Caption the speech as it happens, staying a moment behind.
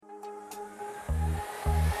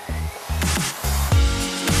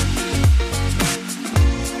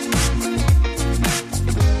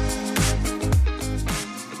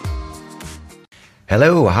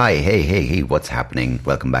Hello, hi, hey, what's happening?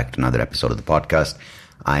 Welcome back to another episode of the podcast.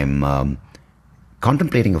 I'm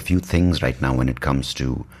contemplating a few things right now when it comes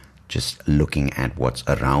to just looking at what's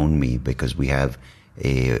around me, because we have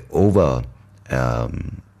a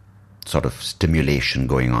sort of stimulation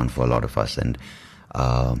going on for a lot of us. And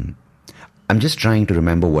I'm just trying to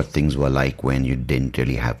remember what things were like when you didn't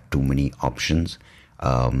really have too many options.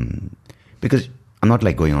 Because I'm not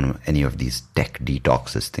like going on any of these tech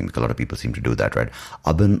detoxes things. A lot of people seem to do that, right?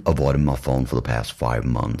 I've been avoiding my phone for the past 5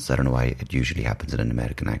 months. I don't know why it usually happens in an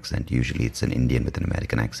American accent. Usually it's an Indian with an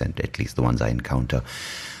American accent, at least the ones I encounter.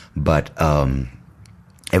 But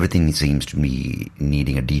everything seems to be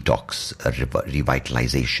needing a detox, a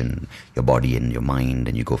revitalization, your body and your mind,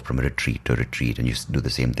 and you go from a retreat to retreat, and you do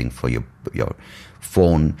the same thing for your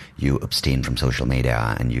phone. You abstain from social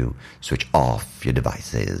media, and you switch off your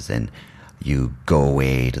devices, and you go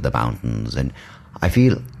away to the mountains. And I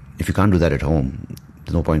feel if you can't do that at home,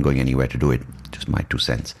 there's no point going anywhere to do it. Just my 2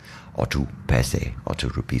 cents, or 2 paise, or 2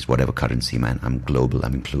 rupees, whatever currency, man. I'm global,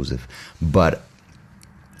 I'm inclusive. But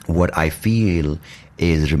what I feel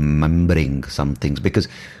is remembering some things, because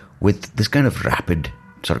with this kind of rapid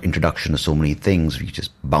sort of introduction of so many things, we just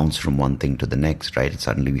bounce from one thing to the next, right? And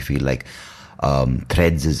suddenly we feel like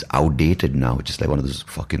Threads is outdated now, which is like one of those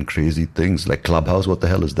fucking crazy things. Like Clubhouse, what the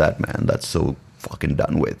hell is that, man? That's so fucking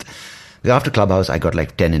done with. After Clubhouse, I got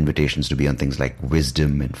like 10 invitations to be on things like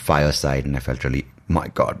Wisdom and Fireside, and I felt really, my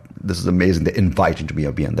God, this is amazing. They're inviting to be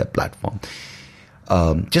on their platform.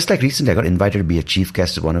 Just like recently, I got invited to be a chief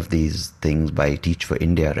guest at one of these things by Teach for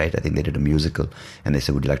India, right? I think they did a musical, and they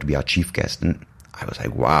said, would you like to be our chief guest? And I was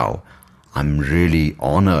like, wow, I'm really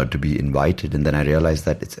honored to be invited. And then I realized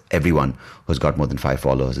that it's everyone who's got more than 5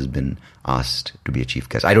 followers has been asked to be a chief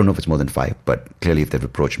guest. I don't know if it's more than 5, but clearly if they've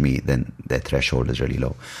approached me, then their threshold is really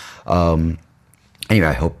low. Anyway,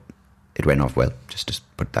 I hope it went off well. Just to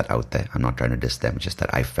put that out there. I'm not trying to diss them. It's just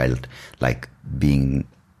that I felt like being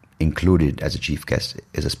included as a chief guest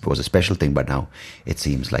was a special thing, but now it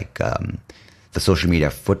seems like the social media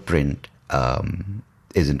footprint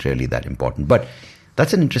isn't really that important. But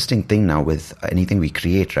that's an interesting thing now with anything we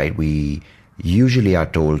create, right? We usually are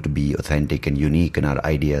told to be authentic and unique in our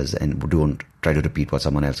ideas, and don't try to repeat what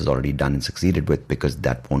someone else has already done and succeeded with, because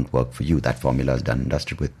that won't work for you. That formula is done and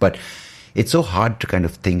dusted with. But it's so hard to kind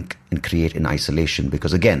of think and create in isolation,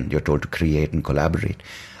 because again, you're told to create and collaborate.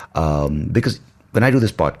 Because when I do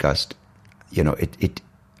this podcast, you know,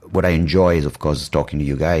 what I enjoy is, of course, talking to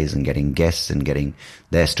you guys and getting guests and getting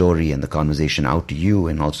their story and the conversation out to you,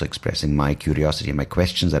 and also expressing my curiosity and my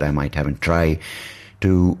questions that I might have, and try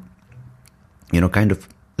to, you know, kind of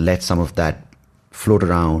let some of that float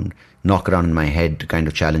around, knock around in my head to kind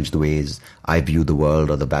of challenge the ways I view the world,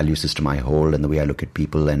 or the value system I hold, and the way I look at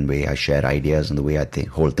people, and the way I share ideas, and the way I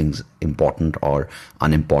hold things important or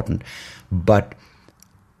unimportant. But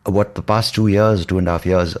what the past 2.5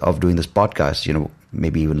 years of doing this podcast, you know,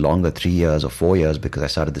 maybe even longer, 3 years or 4 years, because I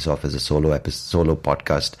started this off as a solo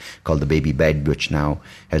podcast called The Baby Bed, which now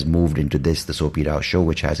has moved into the Soapy Rao Show,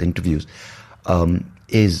 which has interviews,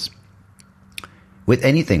 is with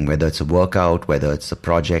anything, whether it's a workout, whether it's a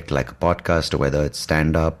project like a podcast, or whether it's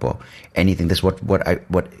stand-up or anything. This what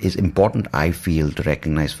is important, I feel, to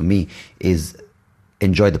recognize for me is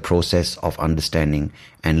enjoy the process of understanding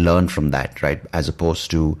and learn from that, right? As opposed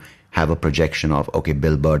to have a projection of, okay,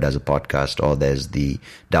 Bill Burr does a podcast, or there's the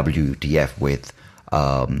WTF with,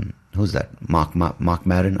 who's that? Mark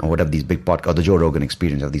Maron, or whatever, these big podcasts, or the Joe Rogan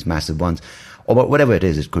Experience, or these massive ones, or whatever it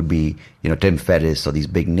is. It could be, you know, Tim Ferriss, or these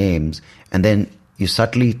big names. And then you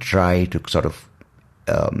subtly try to sort of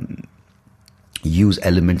use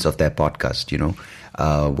elements of their podcast, you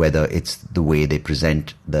know, whether it's the way they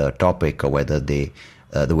present the topic, or whether the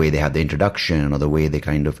way they have the introduction, or the way they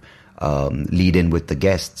kind of lead in with the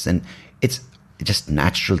guests. And it's just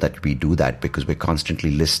natural that we do that, because we're constantly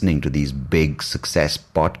listening to these big success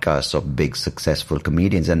podcasts of big successful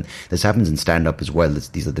comedians. And this happens in stand-up as well.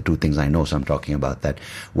 These are the 2 things I know, so I'm talking about that,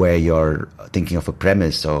 where you're thinking of a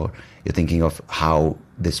premise, or you're thinking of how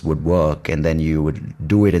this would work, and then you would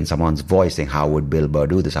do it in someone's voice, saying, how would Bill Burr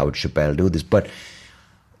do this? How would Chappelle do this? But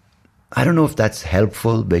I don't know if that's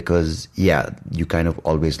helpful, because, yeah, you kind of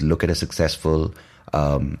always look at a successful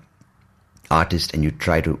artist, and you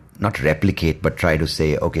try to not replicate, but try to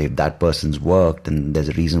say, okay, if that person's worked, and there's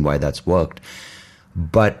a reason why that's worked.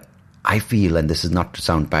 But I feel, and this is not to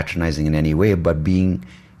sound patronizing in any way, but being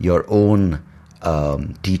your own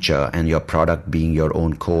teacher, and your product being your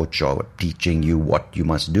own coach, or teaching you what you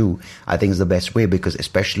must do, I think is the best way, because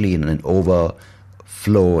especially in an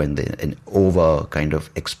overflow and an over kind of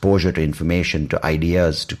exposure to information, to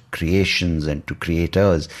ideas, to creations, and to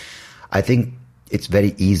creators, I think it's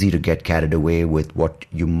very easy to get carried away with what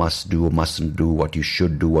you must do or mustn't do, what you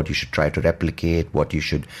should do, what you should try to replicate, what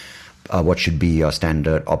should be your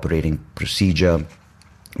standard operating procedure.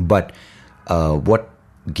 But what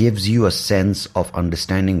gives you a sense of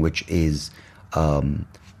understanding, which is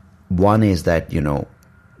one is that,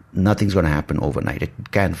 nothing's going to happen overnight.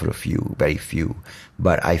 It can for a few, very few.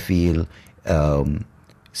 But I feel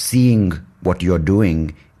seeing what you're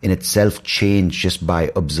doing in itself change just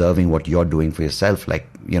by observing what you're doing for yourself. Like,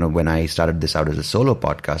 when I started this out as a solo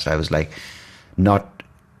podcast, I was like not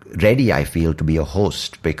ready, I feel, to be a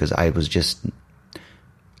host, because I was just,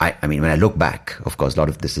 I mean, when I look back, of course, a lot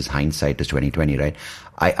of this is hindsight, is 2020, right?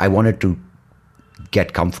 I wanted to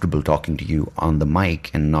get comfortable talking to you on the mic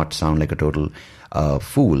and not sound like a total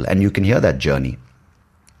fool. And you can hear that journey.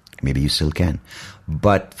 Maybe you still can.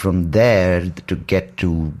 But from there to get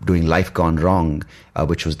to doing Life Gone Wrong,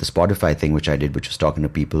 which was the Spotify thing, which I did, which was talking to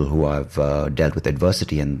people who have dealt with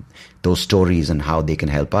adversity and those stories and how they can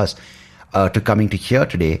help us, to coming to here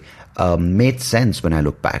today, made sense when I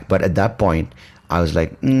look back. But at that point, I was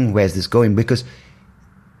like, where's this going? Because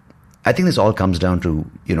I think this all comes down to,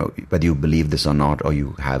 whether you believe this or not, or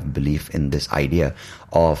you have belief in this idea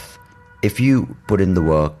of, if you put in the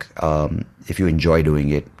work, if you enjoy doing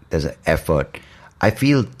it, there's an effort, I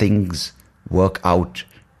feel things work out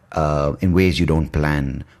in ways you don't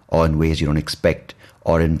plan, or in ways you don't expect,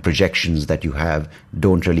 or in projections that you have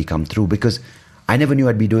don't really come through. Because I never knew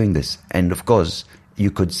I'd be doing this. And of course,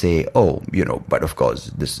 you could say, but of course,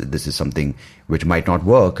 this is something which might not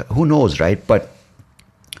work. Who knows, right? But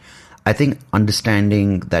I think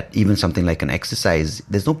understanding that even something like an exercise,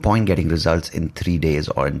 there's no point getting results in 3 days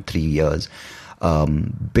or in 3 years.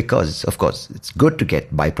 Because, of course, it's good to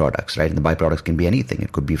get byproducts, right? And the byproducts can be anything.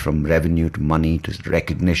 It could be from revenue to money to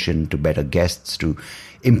recognition to better guests to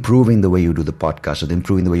improving the way you do the podcast, or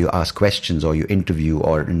improving the way you ask questions or you interview,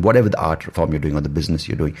 or in whatever the art form you're doing or the business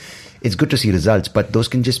you're doing. It's good to see results, but those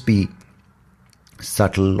can just be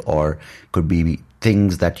subtle, or could be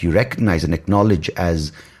things that you recognize and acknowledge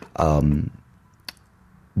as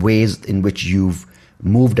ways in which you've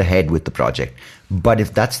moved ahead with the project. But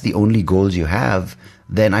if that's the only goals you have,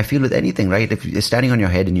 then I feel with anything, right? If you're standing on your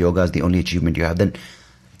head in yoga is the only achievement you have, then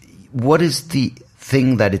what is the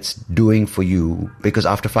thing that it's doing for you? Because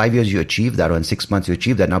after 5 years you achieve that, or in 6 months you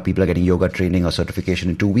achieve that, now people are getting yoga training or certification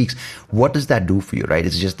in 2 weeks. What does that do for you, right?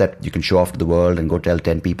 It's just that you can show off to the world and go tell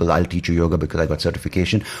 10 people, I'll teach you yoga because I got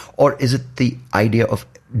certification. Or is it the idea of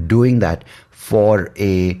doing that for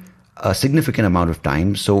a significant amount of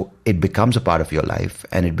time, so it becomes a part of your life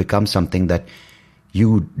and it becomes something that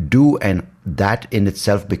you do, and that in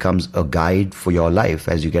itself becomes a guide for your life.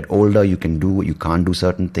 As you get older, you can do, you can't do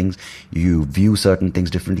certain things, you view certain things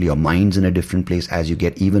differently, your mind's in a different place. As you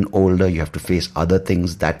get even older, you have to face other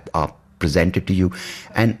things that are presented to you.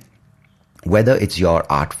 And whether it's your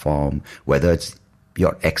art form, whether it's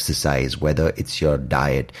your exercise, whether it's your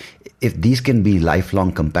diet, if these can be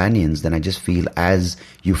lifelong companions, then I just feel as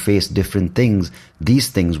you face different things, these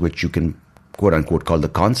things which you can quote unquote call the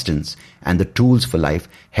constants and the tools for life,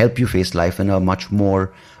 help you face life in a much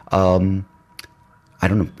more, I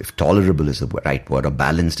don't know if tolerable is the right word or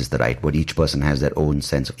balanced is the right word. Each person has their own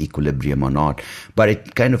sense of equilibrium or not, but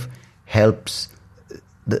it kind of helps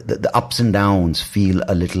the ups and downs feel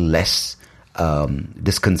a little less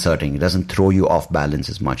disconcerting. It doesn't throw you off balance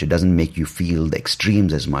as much. It doesn't make you feel the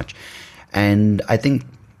extremes as much. And I think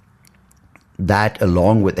that,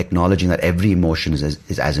 along with acknowledging that every emotion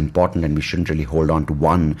is as important, and we shouldn't really hold on to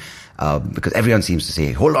one, because everyone seems to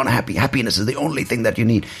say, hold on, happiness is the only thing that you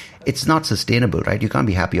need. It's not sustainable, right? You can't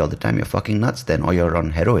be happy all the time. You're fucking nuts then, or you're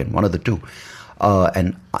on heroin, one of the two.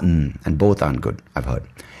 And both aren't good, I've heard.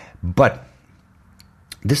 But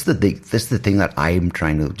this is the thing that I'm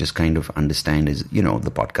trying to just kind of understand is,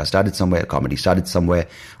 the podcast started somewhere, comedy started somewhere.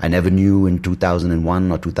 I never knew in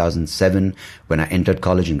 2001 or 2007 when I entered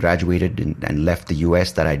college and graduated and left the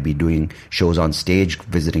US that I'd be doing shows on stage,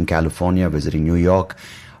 visiting California, visiting New York,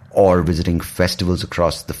 or visiting festivals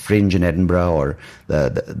across the Fringe in Edinburgh, or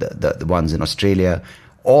the ones in Australia.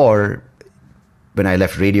 Or when I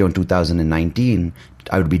left radio in 2019,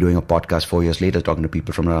 I would be doing a podcast 4 years later, talking to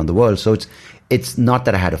people from around the world. So it's not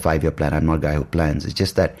that I had a 5-year plan. I'm not a guy who plans. It's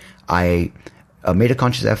just that I made a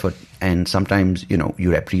conscious effort. And sometimes,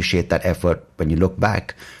 you appreciate that effort when you look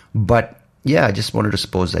back. But yeah, I just wanted to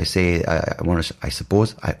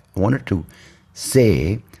I wanted to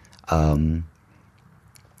say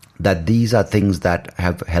that these are things that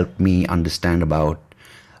have helped me understand about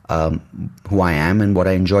who I am and what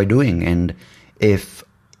I enjoy doing. And if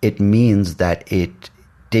it means that it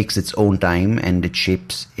takes its own time and it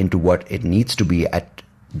shapes into what it needs to be at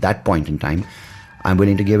that point in time, I'm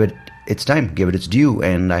willing to give it its time, give it its due,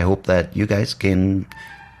 and I hope that you guys can,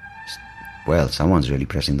 well, someone's really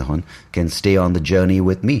pressing the horn, can stay on the journey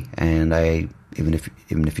with me. And even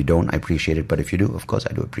if you don't, I appreciate it. But if you do, of course,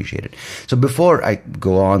 I do appreciate it. So before I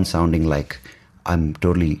go on sounding like I'm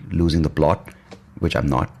totally losing the plot, which I'm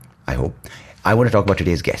not, I hope, I want to talk about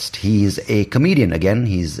today's guest. He's a comedian. Again,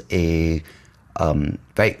 he's a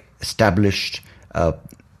very established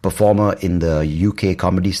performer in the UK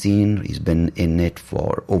comedy scene. He's been in it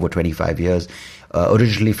for over 25 years.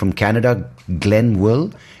 Originally from Canada, Glenn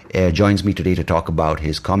Will joins me today to talk about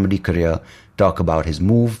his comedy career, talk about his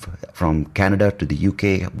move from Canada to the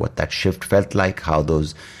UK, what that shift felt like, how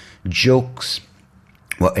those jokes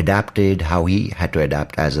were adapted, how he had to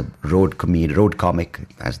adapt as a road comic,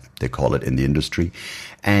 as they call it in the industry,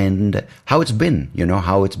 and how it's been,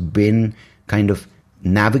 how it's been kind of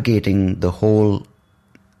navigating the whole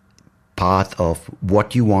path of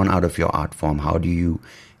what you want out of your art form. How do you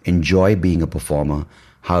enjoy being a performer?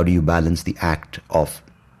 How do you balance the act of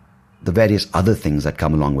the various other things that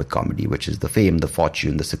come along with comedy, which is the fame, the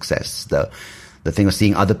fortune, the success, the thing of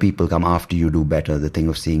seeing other people come after you do better, the thing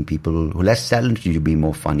of seeing people who are less talented you be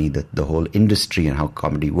more funny, the whole industry and how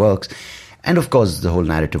comedy works. And of course, the whole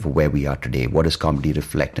narrative of where we are today. What does comedy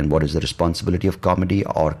reflect, and what is the responsibility of comedy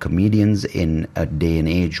or comedians in a day and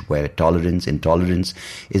age where intolerance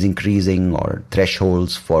is increasing, or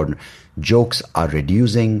thresholds for jokes are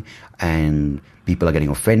reducing and people are getting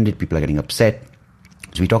offended, people are getting upset.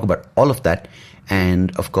 So we talk about all of that, and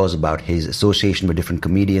of course about his association with different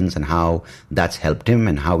comedians and how that's helped him,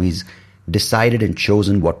 and how he's decided and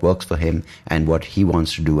chosen what works for him and what he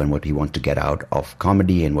wants to do and what he wants to get out of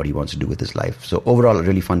comedy and what he wants to do with his life. So overall, a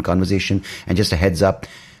really fun conversation. And just a heads up,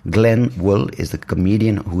 Glenn Will is the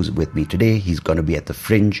comedian who's with me today. He's going to be at the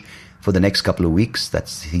Fringe for the next couple of weeks.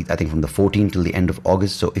 That's, I think, from the 14th till the end of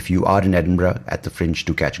August. So if you are in Edinburgh at the Fringe,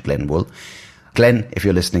 to catch Glenn Will. Glenn, if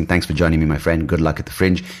you're listening, thanks for joining me, my friend. Good luck at the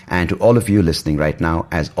Fringe. And to all of you listening right now,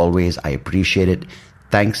 as always, I appreciate it.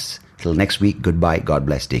 Thanks. Till next week, goodbye. God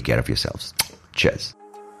bless. Take care of yourselves. Cheers.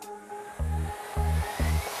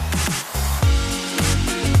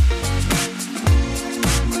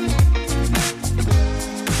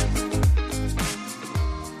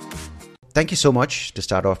 Thank you so much to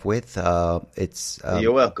start off with.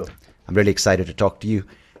 You're welcome. I'm really excited to talk to you.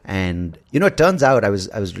 And, it turns out I was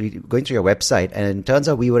going through your website, and it turns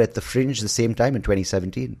out we were at the Fringe the same time in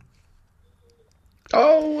 2017.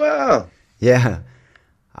 Oh, wow. Yeah.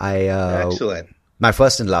 Excellent. My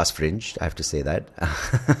first and last Fringe, I have to say that. I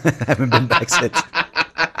haven't been back since.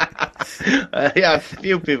 Yeah,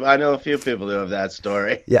 I know a few people who have that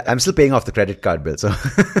story. Yeah, I'm still paying off the credit card bill, so.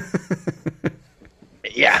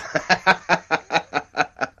 Yeah.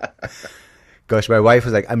 Gosh, my wife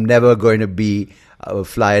was like, I'm never going to be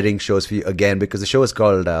flyering shows for you again, because the show is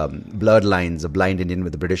called Blurred Lines, a blind Indian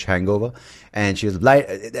with a British hangover. And she was blind.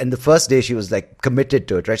 And the first day she was like committed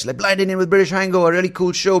to it, right? She's like, blind Indian with British hangover, a really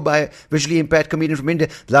cool show by a visually impaired comedian from India.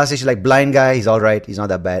 The last day she's like, blind guy, he's all right. He's not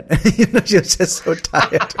that bad. She was just so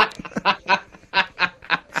tired.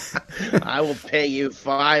 I will pay you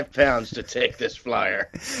 £5 to take this flyer.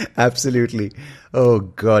 Absolutely. Oh,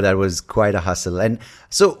 God, that was quite a hustle. And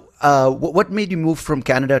so, what made you move from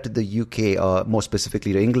Canada to the UK, or more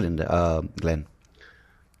specifically to England, Glenn?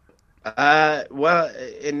 Well,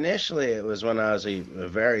 initially it was when I was a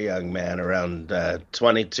very young man, around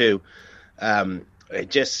 22. It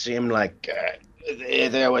just seemed like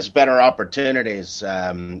there was better opportunities,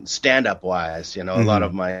 stand-up wise. Mm-hmm. a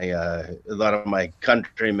lot of my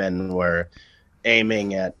countrymen were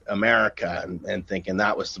aiming at America and thinking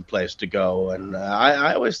that was the place to go. And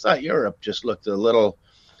I always thought Europe just looked a little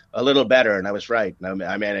better, and I was right.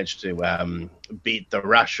 I managed to beat the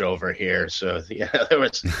rush over here. So there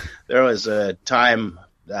was a time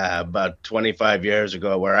about 25 years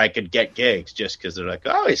ago where I could get gigs just because they're like,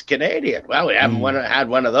 oh, he's Canadian. Well, we haven't had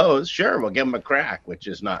one of those. Sure, we'll give him a crack, which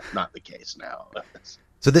is not the case now.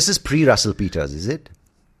 So this is pre-Russell Peters, is it?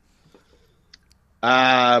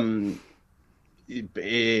 What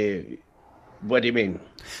do you mean?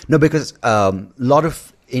 No, because a lot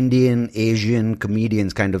of Indian, Asian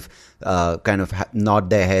comedians kind of nod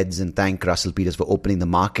their heads and thank Russell Peters for opening the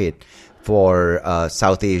market for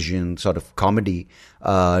South Asian sort of comedy.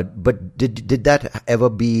 But did that ever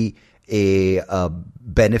be a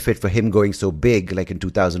benefit for him going so big, like in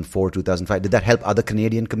 2004, 2005? Did that help other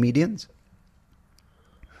Canadian comedians?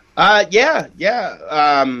 Yeah.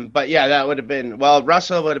 But yeah, that would have been, well,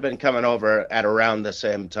 Russell would have been coming over at around the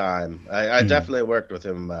same time. I definitely worked with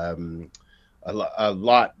him a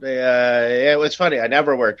lot. It was funny. I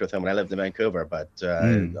never worked with him when I lived in Vancouver, but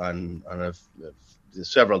on a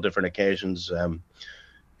several different occasions.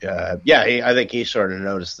 I think he sort of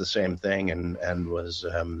noticed the same thing and was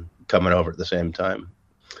coming over at the same time.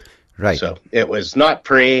 Right. So it was not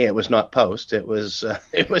pre, it was not post. It was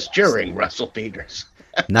during Russell Peters.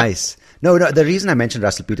 Nice. No. The reason I mentioned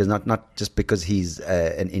Russell Peters not just because he's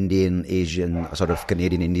an Indian, Asian, sort of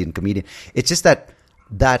Canadian Indian comedian. It's just that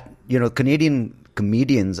Canadian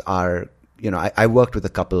comedians are. I worked with a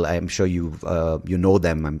couple. I'm sure you know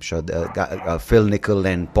them. I'm sure Phil Nickel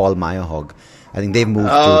and Paul Meyerhog. I think they've moved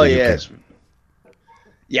to the yes. UK.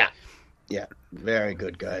 Yeah. Very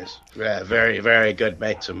good guys. Very, very good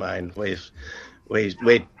mates of mine. We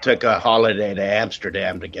took a holiday to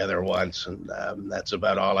Amsterdam together once, and that's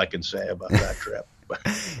about all I can say about that trip.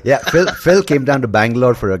 Yeah, Phil came down to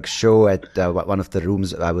Bangalore for a show at one of the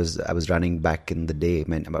rooms I was running back in the day,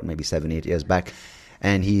 about maybe 7-8 years back,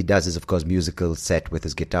 and he does his, of course, musical set with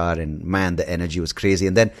his guitar, and man, the energy was crazy.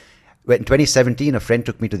 And then in 2017, a friend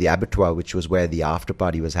took me to the Abattoir, which was where the after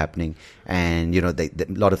party was happening, and a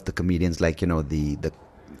lot of the comedians, like the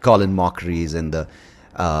Colin Mockeries and the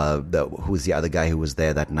who's the other guy who was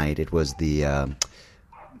there that night? It was the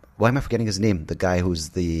why am I forgetting his name? The guy who's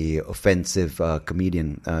the offensive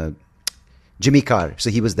comedian, Jimmy Carr. So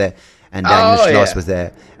he was there, and Daniel Schloss was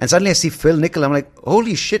there. And suddenly I see Phil Nickel. I'm like,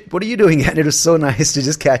 holy shit, what are you doing? And it was so nice to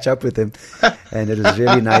just catch up with him. And it was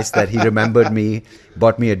really nice that he remembered me,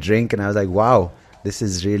 bought me a drink, and I was like, wow, this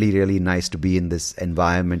is really, really nice to be in this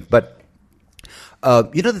environment. But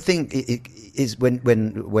the thing is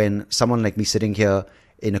when someone like me sitting here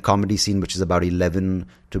in a comedy scene which is about 11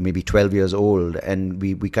 to maybe 12 years old, and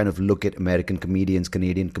we kind of look at American comedians,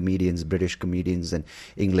 Canadian comedians, British comedians, and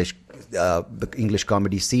the English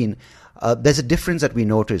comedy scene, there's a difference that we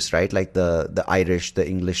notice, right? Like the Irish, the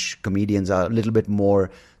English comedians are a little bit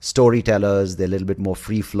more storytellers, they're a little bit more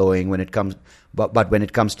free-flowing when it comes, but when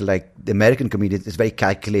it comes to like the American comedians, it's very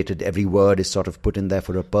calculated, every word is sort of put in there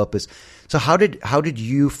for a purpose. So how did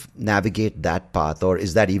you navigate that path, or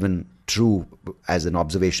is that even true as an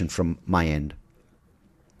observation from my end?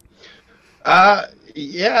 I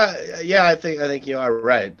think you are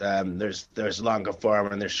right. There's longer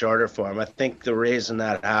form and there's shorter form. I think the reason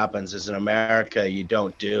that happens is in America you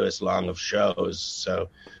don't do as long of shows. So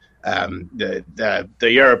the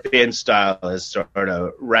European style is sort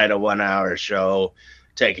of write a 1 hour show,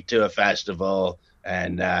 take it to a festival,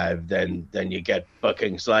 and then you get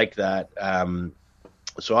bookings like that.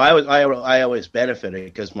 So I always benefited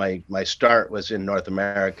because my start was in North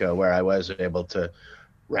America, where I was able to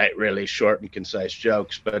write really short and concise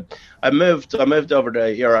jokes. But I moved over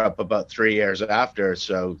to Europe about 3 years after.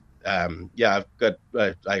 So I've got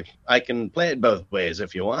I can play it both ways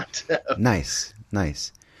if you want. Nice.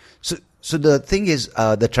 So the thing is,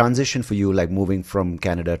 the transition for you, like moving from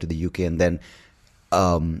Canada to the UK and then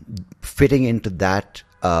fitting into that,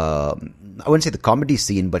 I wouldn't say the comedy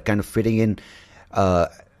scene, but kind of fitting in,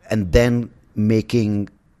 and then making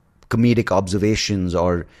comedic observations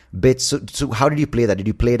or bits. So how did you play that? Did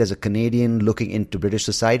you play it as a Canadian looking into British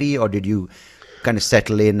society, or did you kind of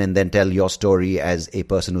settle in and then tell your story as a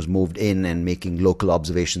person who's moved in and making local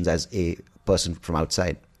observations as a person from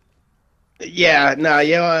outside? Yeah, no,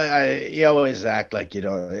 you always act like you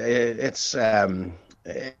don't. It's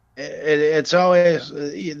always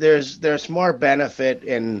there's more benefit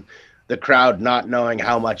in the crowd not knowing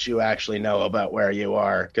how much you actually know about where you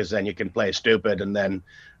are, because then you can play stupid, and then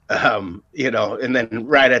and then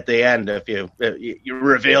right at the end, if you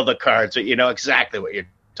reveal the cards, so you know exactly what you're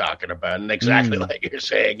talking about and exactly like you're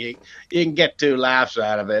saying, you can get 2 laughs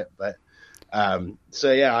out of it. But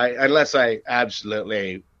unless I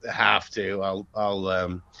absolutely have to,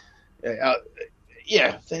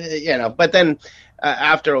 but then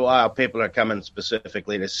after a while people are coming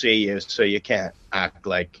specifically to see you, so you can't act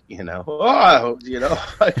like you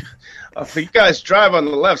guys drive on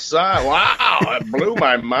the left side, wow, it blew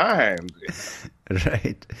my mind.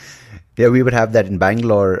 Right. Yeah, we would have that in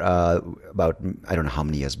Bangalore about, I don't know how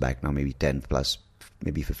many years back now, maybe 10 plus,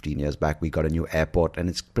 maybe 15 years back. We got a new airport, and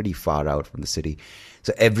it's pretty far out from the city.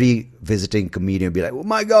 So every visiting comedian would be like, oh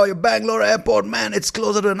my God, your Bangalore airport, man, it's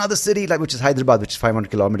closer to another city, like which is Hyderabad, which is 500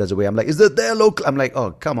 kilometers away. I'm like, is that there local? I'm like, oh,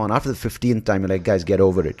 come on. After the 15th time, you're like, guys, get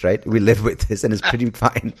over it, right? We live with this, and it's pretty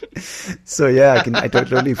fine. So yeah, I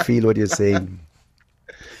totally feel what you're saying.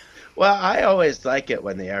 Well, I always like it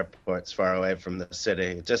when the airport's far away from the city.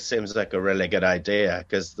 It just seems like a really good idea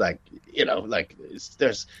because, there's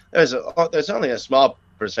only a small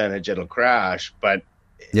percentage it'll crash, but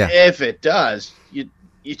if it does, you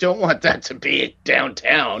don't want that to be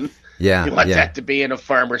downtown. Yeah, you want that to be in a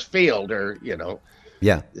farmer's field, or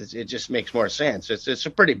Yeah. it just makes more sense. It's a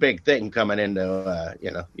pretty big thing coming into,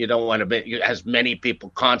 you don't want to be as many people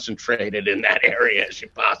concentrated in that area as you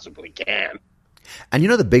possibly can. And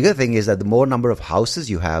the bigger thing is that the more number of houses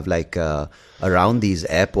you have, like around these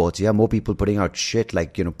airports, you have more people putting out shit,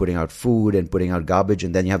 like, putting out food and putting out garbage.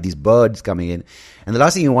 And then you have these birds coming in. And the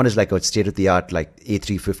last thing you want is like a state of the art, like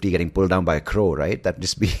A350 getting pulled down by a crow, right? That'd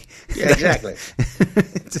just be. Yeah, exactly.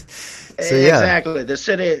 So, yeah. Exactly. The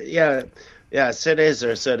city, yeah. Yeah, cities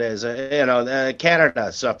are cities.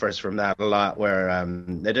 Canada suffers from that a lot, where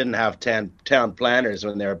they didn't have town planners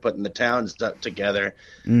when they were putting the towns together,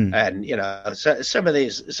 and some of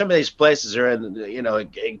these places are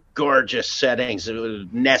in gorgeous settings,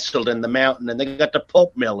 nestled in the mountain, and they got the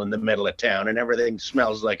pulp mill in the middle of town, and everything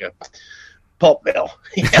smells like a pulp mill.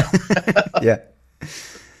 Yeah.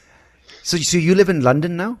 So you live in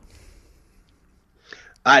London now?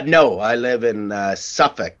 No, I live in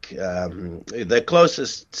Suffolk. The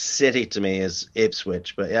closest city to me is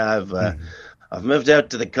Ipswich, but yeah, I've moved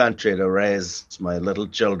out to the country to raise my little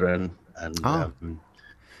children. And so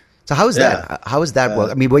how is that? How is that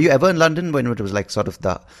work? I mean, were you ever in London when it was like sort of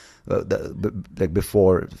the like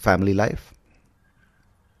before family life?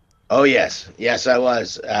 Oh yes, I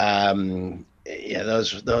was. Yeah,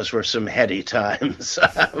 those were some heady times.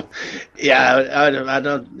 I don't. Yeah,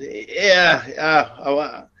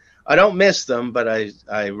 I don't miss them, but I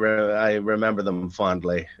remember them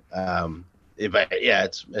fondly.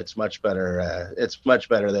 It's much better. It's much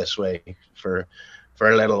better this way for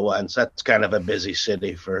little ones. That's kind of a busy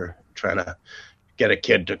city for trying to get a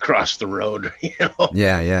kid to cross the road.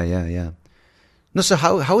 Yeah. No, so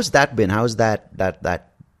how has that been? How has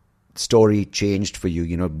that story changed for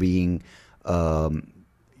you? Being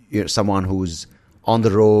someone who's on the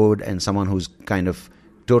road and someone who's kind of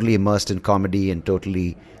totally immersed in comedy and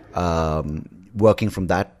totally working from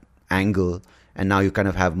that angle, and now you kind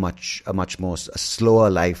of have a much more slower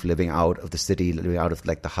life, living out of the city, living out of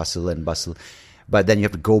like the hustle and bustle, but then you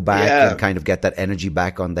have to go back and kind of get that energy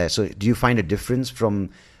back on there. So do you find a difference from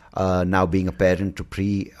now being a parent to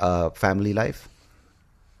pre-family life?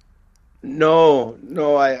 No,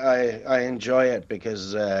 I enjoy it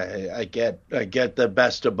because I get the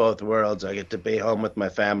best of both worlds. I get to be home with my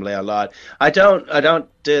family a lot. I don't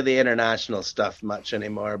do the international stuff much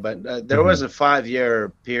anymore, but there was a 5-year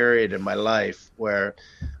period in my life where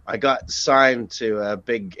I got signed to a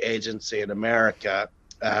big agency in America.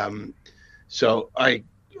 So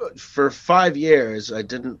for 5 years, I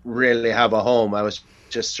didn't really have a home. I was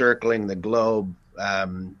just circling the globe,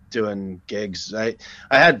 doing gigs. I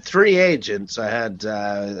had 3 agents. I had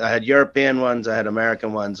European ones, I had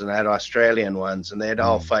American ones, and I had Australian ones, and they'd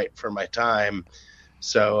all fight for my time.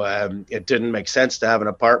 So it didn't make sense to have an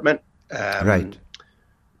apartment. Right.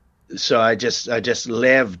 So I just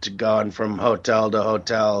lived, going from hotel to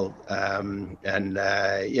hotel,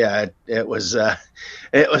 it was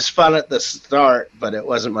fun at the start, but it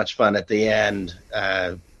wasn't much fun at the end,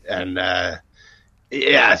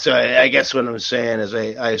 Yeah, so I guess what I'm saying is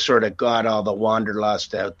I sort of got all the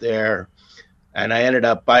wanderlust out there, and I ended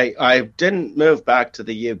up, I didn't move back to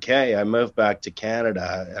the UK. I moved back to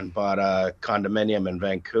Canada and bought a condominium in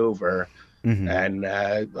Vancouver, and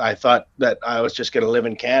I thought that I was just going to live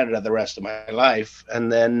in Canada the rest of my life, and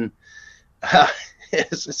then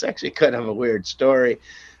it's actually kind of a weird story.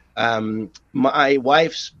 My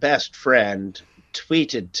wife's best friend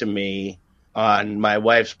tweeted to me on my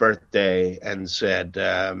wife's birthday and said,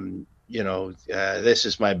 this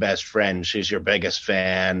is my best friend. She's your biggest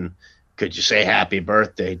fan. Could you say happy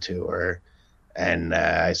birthday to her? And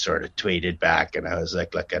I sort of tweeted back, and I was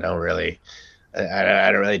like, look, I don't really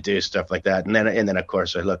do stuff like that. And then of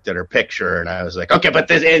course I looked at her picture, and I was like, okay,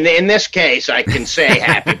 but in this case I can say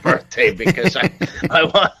happy birthday because I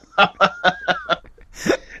want.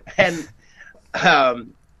 And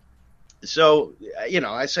so,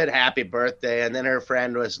 I said happy birthday, and then her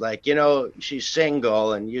friend was like, she's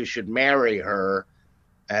single and you should marry her.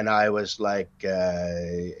 And I was like,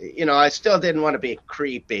 I still didn't want to be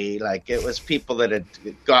creepy. Like, it was people that had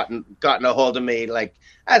gotten a hold of me, like,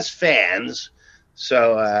 as fans.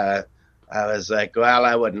 So I was like, well,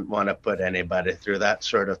 I wouldn't want to put anybody through that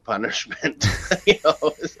sort of punishment.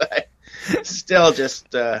 It's like, still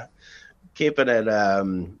just keeping it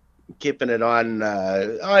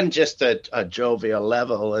on just a jovial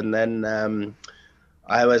level. And then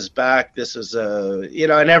I was back. This is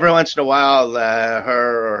and every once in a while,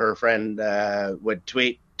 her or her friend would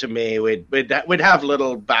tweet to me. We'd have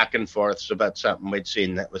little back and forths about something we'd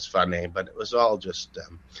seen that was funny, but it was all just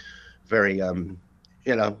very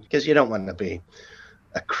because you don't want to be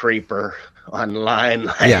a creeper online.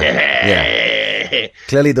 Like, yeah. way.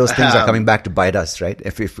 Clearly, those things are coming back to bite us, right?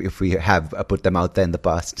 If we have put them out there in the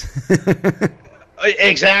past.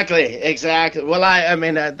 Exactly. Well, I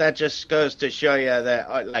mean, that just goes to show you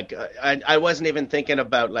that, I wasn't even thinking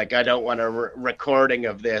about, like, I don't want a recording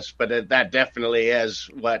of this, but that definitely is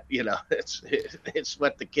what, it's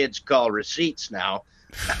what the kids call receipts now.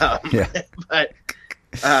 Yeah. But,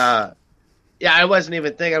 yeah, I wasn't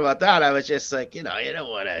even thinking about that. I was just like, you don't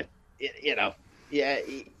want to,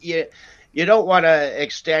 you don't want to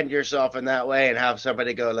extend yourself in that way and have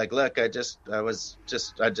somebody go like, look, I just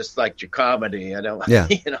liked your comedy. I don't, yeah.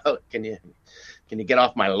 Can you get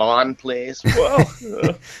off my lawn, please? Whoa.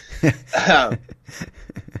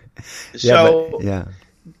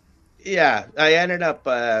 Yeah, I ended up,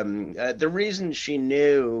 the reason she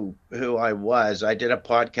knew who I was, I did a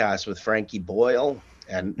podcast with Frankie Boyle.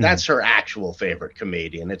 And that's her actual favorite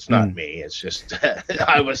comedian. It's not me. It's just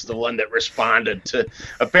I was the one that responded to.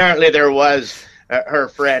 Apparently, there was her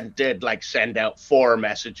friend did send out 4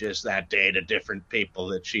 messages that day to different people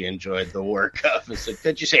that she enjoyed the work of. And said,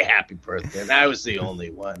 "Could you say happy birthday?" And I was the only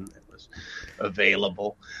one that was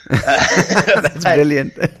available. That's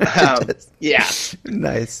brilliant. Yeah,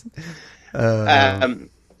 nice.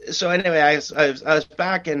 So anyway, I was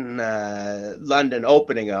back in London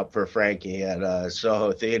opening up for Frankie at a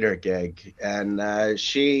Soho Theatre gig, and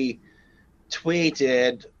she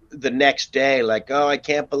tweeted the next day like, "Oh, I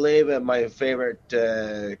can't believe it! My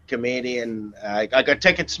favorite comedian. I got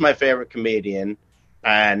tickets to my favorite comedian,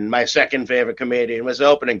 and my second favorite comedian was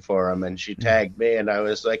opening for him." And she tagged me, and I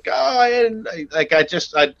was like, "Oh, I didn't like. I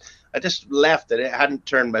just left it. I hadn't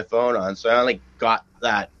turned my phone on, so I only got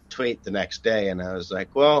that tweet the next day, and I was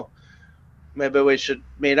like, well, maybe we should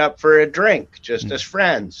meet up for a drink just as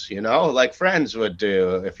friends, like friends would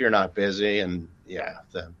do if you're not busy." And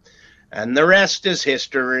and the rest is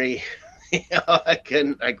history. We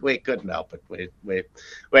couldn't help it. We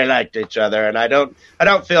liked each other, and I don't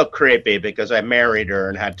feel creepy because I married her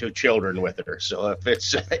and had 2 children with her. So if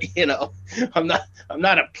it's I'm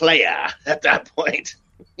not a player at that point.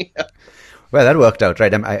 Well, that worked out,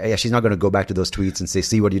 right? She's not going to go back to those tweets and say,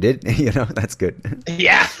 "See what you did." That's good.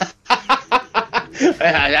 Yeah.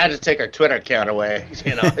 I had to take her Twitter account away.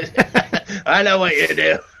 I know what you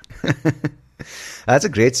do. That's a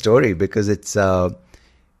great story because it's,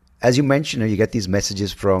 as you mentioned, you get these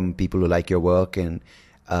messages from people who like your work, and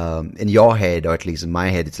in your head, or at least in my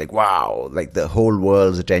head, it's like, wow, like the whole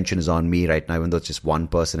world's attention is on me right now, even though it's just one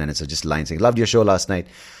person and it's just a line saying, "Loved your show last night."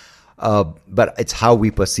 But it's how we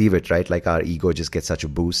perceive it, right? Like our ego just gets such a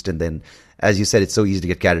boost. And then, as you said, it's so easy to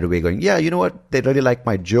get carried away going, yeah, you know what? They really like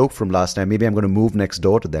my joke from last time. Maybe I'm going to move next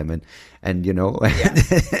door to them. And and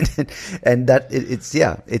that it's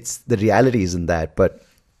the reality isn't that. But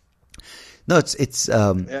no,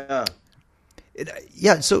 So,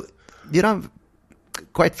 I'm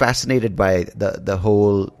quite fascinated by the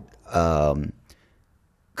whole kind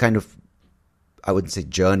of, I wouldn't say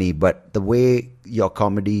journey, but the way your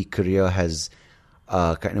comedy career has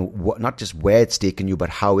kind of not just where it's taken you, but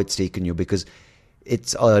how it's taken you, because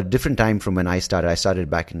it's a different time from when I started. I started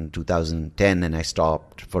back in 2010 and I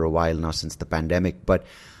stopped for a while now since the pandemic. But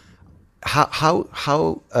how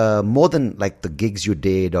more than like the gigs you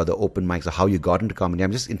did or the open mics or how you got into comedy,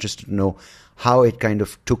 I'm just interested to know how it kind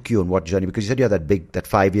of took you on what journey, because you said you had that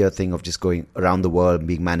 5-year thing of just going around the world and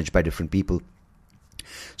being managed by different people.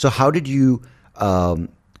 So how did you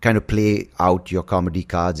kind of play out your comedy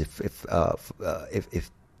cards, if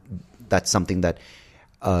that's something that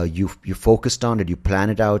you focused on? Did you plan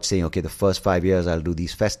it out, saying, okay, the first 5 years I'll do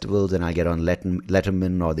these festivals and I'll get on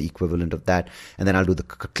Letterman or the equivalent of that, and then I'll do the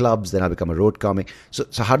clubs, then I'll become a road comic.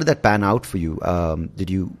 So how did that pan out for you? Did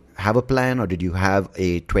you have a plan, or did you have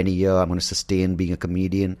a 20-year, I'm going to sustain being a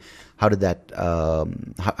comedian? How did that?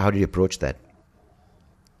 How did you approach that?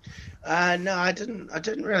 No, I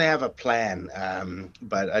didn't really have a plan,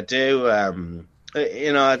 but I do. I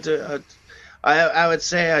would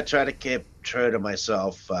say I try to keep true to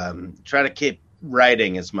myself. Try to keep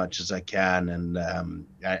writing as much as I can, and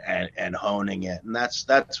honing it. And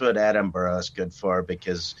that's what Edinburgh is good for,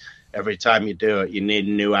 because every time you do it, you need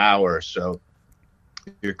a new hour. So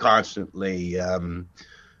you're constantly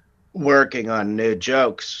working on new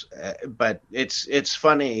jokes. But it's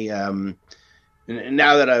funny. Now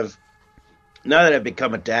that I've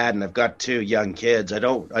become a dad and I've got 2 young kids, I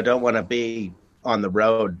don't want to be on the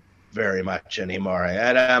road very much anymore.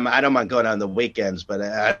 I don't mind going on the weekends, but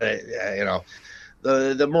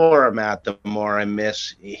the more I'm at, the more I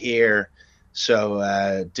miss here.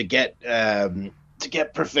 So to get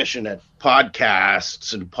proficient at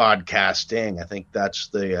podcasts and podcasting, I think that's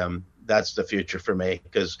that's the future for me,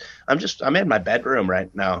 because I'm in my bedroom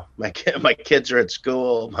right now. My kids are at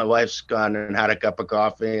school. My wife's gone and had a cup of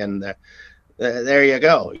coffee, and there you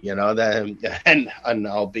go. And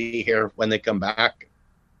I'll be here when they come back.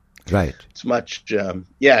 Right. It's much,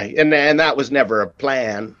 yeah. And that was never a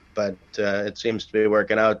plan, but it seems to be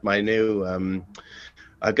working out. My new,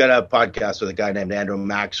 I've got a podcast with a guy named Andrew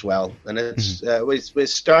Maxwell, and it's we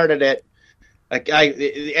started it.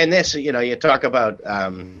 And this, you talk about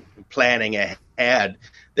planning ahead.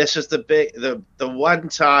 This is the one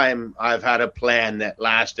time I've had a plan that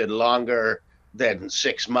lasted longer than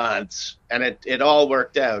 6 months, and it all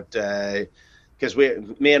worked out because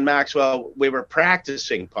me and Maxwell, we were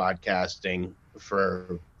practicing podcasting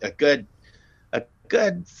for a good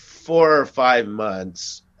 4 or 5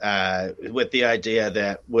 months with the idea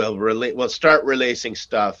that we'll start releasing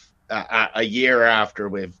stuff a year after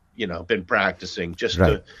we've been practicing, just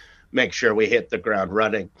to make sure we hit the ground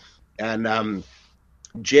running. And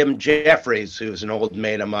Jim Jeffries, who's an old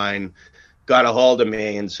mate of mine, got a hold of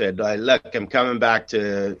me and said, look, I'm coming back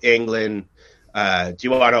to England. Do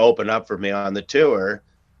you want to open up for me on the tour?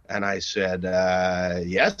 And I said,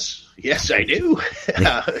 yes, I do.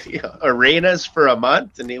 Arenas for a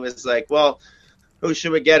month. And he was like, well, who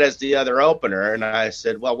should we get as the other opener? And I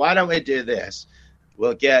said, well, why don't we do this?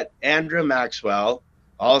 We'll get Andrew Maxwell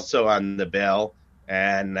also on the bill,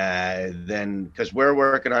 and then because we're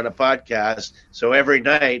working on a podcast, so every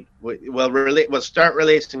night we'll start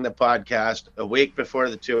releasing the podcast a week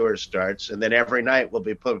before the tour starts, and then every night we'll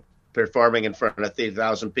be performing in front of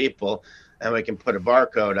 3,000 people, and we can put a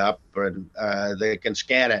barcode up, and they can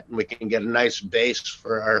scan it, and we can get a nice base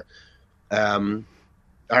for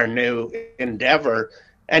our new endeavor.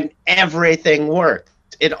 And everything worked.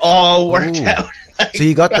 It all worked out. So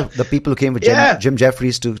you got the people who came with Jim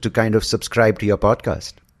Jeffries to kind of subscribe to your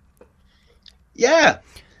podcast. Yeah,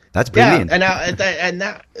 that's brilliant. Yeah,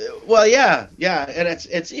 and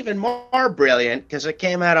it's even more brilliant because it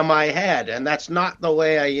came out of my head, and that's not the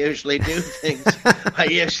way I usually do things. I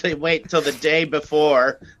usually wait till the day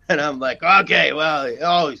before, and I'm like, okay, well,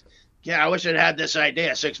 I wish I'd had this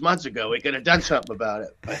idea 6 months ago. We could have done something about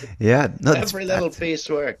it. But every little piece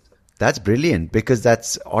worked. That's brilliant, because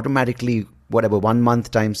that's automatically 1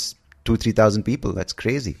 month times 2,000-3,000 people. That's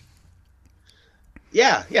crazy.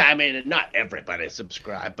 Yeah. I mean, not everybody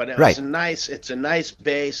subscribed, but it's a nice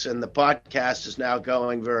base, and the podcast is now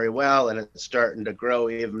going very well, and it's starting to grow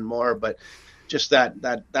even more. But just that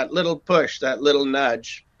little push, that little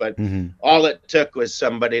nudge. But all it took was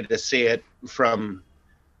somebody to see it from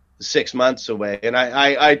 6 months away, and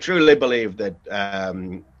I truly believe that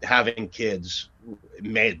having kids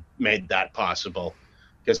made that possible.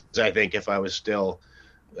 Because I think if I was still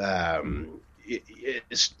as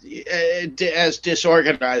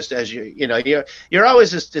disorganized as you're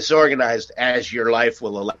always as disorganized as your life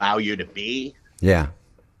will allow you to be. Yeah,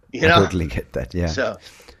 I totally get that. Yeah. So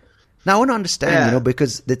now I want to understand,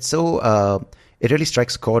 because it's so. It really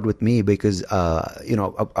strikes a chord with me because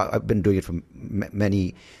I've been doing it for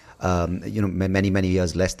many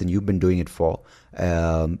years less than you've been doing it for.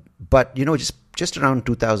 But just around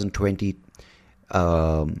 2020.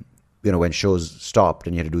 When shows stopped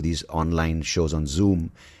and you had to do these online shows on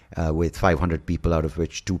Zoom with 500 people, out of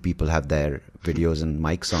which 2 people have their videos and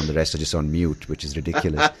mics on, the rest are just on mute, which is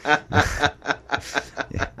ridiculous. Yeah.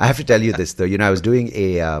 I have to tell you this, though. I was doing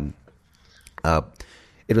it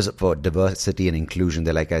was for diversity and inclusion.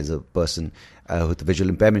 They're like, as a person with a visual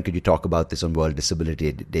impairment, could you talk about this on World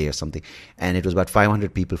Disability Day or something? And it was about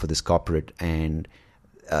 500 people for this corporate. And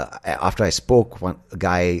after I spoke, a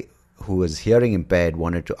guy who was hearing impaired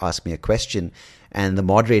wanted to ask me a question, and the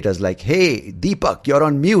moderator's like, hey, Deepak, you're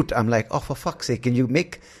on mute. I'm like, oh, for fuck's sake, can you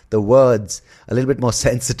make the words a little bit more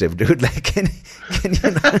sensitive, dude? Like, can you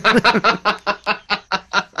not?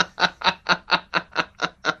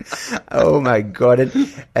 Oh my God. And,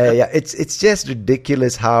 it's just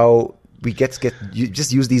ridiculous how we you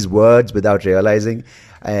just use these words without realizing.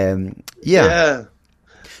 Yeah.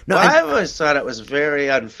 No, I always thought it was very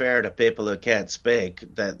unfair to people who can't speak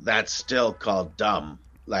that's still called dumb.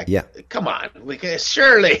 Like, come on, we can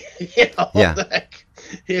surely, like,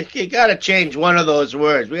 you got to change one of those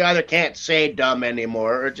words. We either can't say dumb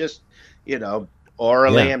anymore, or just,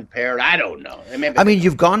 orally impaired. I don't know. I mean,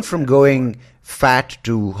 you've gone from going fat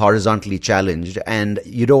to horizontally challenged, and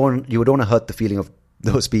you don't want to hurt the feeling of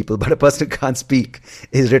those people, but a person who can't speak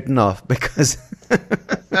is written off because.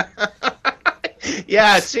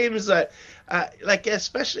 Yeah, it seems like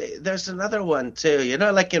especially there's another one too.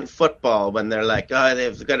 Like in football when they're like, oh,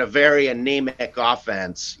 they've got a very anemic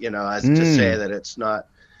offense. As to say that it's not.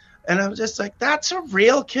 And I'm just like, that's a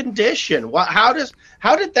real condition. How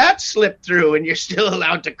did that slip through? And you're still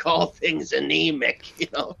allowed to call things anemic.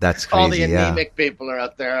 That's all the crazy, anemic people are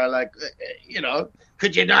out there are like,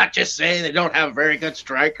 could you not just say they don't have a very good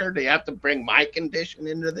striker? Do you have to bring my condition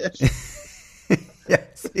into this?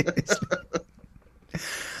 Yes.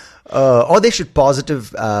 Or they should put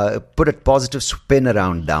a positive spin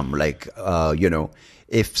around dumb, like,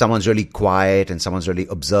 if someone's really quiet and someone's really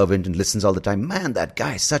observant and listens all the time, man, that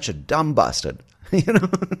guy is such a dumb bastard.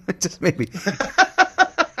 Just maybe.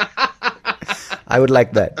 I would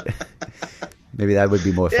like that. Maybe that would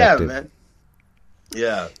be more effective. Yeah, man.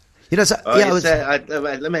 Yeah. Let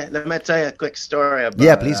me tell you a quick story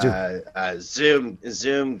about please do.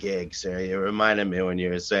 Zoom gigs. You reminded me when you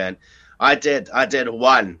were saying I did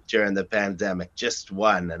one during the pandemic, just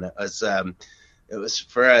one, and it was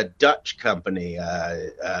for a Dutch company,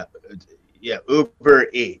 Uber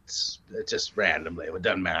Eats, just randomly. It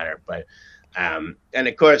doesn't matter. But, and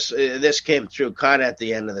of course, this came through kind of at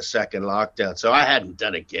the end of the second lockdown. So I hadn't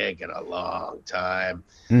done a gig in a long time.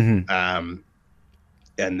 Mm-hmm.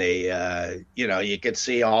 And they, you could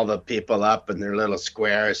see all the people up in their little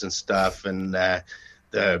squares and stuff. And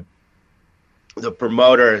the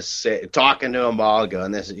promoter is talking to him all,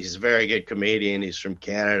 going, he's a very good comedian. He's from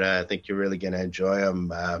Canada. I think you're really going to enjoy him.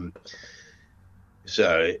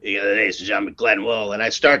 Ladies and gentlemen, Glenn Wool. And I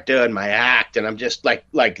start doing my act, and I'm just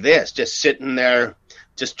like this, just sitting there,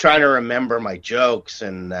 just trying to remember my jokes.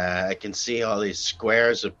 And I can see all these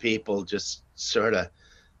squares of people just sort of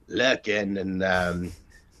looking. And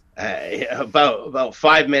about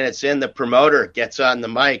 5 minutes in, the promoter gets on the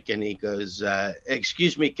mic, and he goes,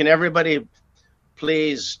 excuse me, can everybody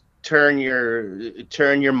please turn your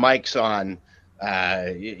mics on.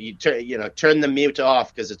 Turn the mute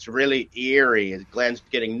off because it's really eerie. Glenn's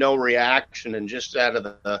getting no reaction, and just out of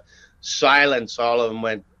the silence, all of them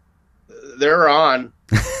went, "They're on."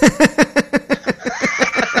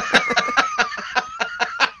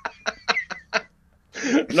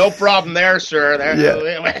 No problem there, sir.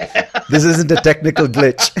 This isn't a technical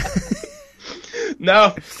glitch.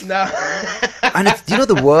 No. And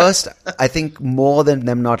the worst, I think, more than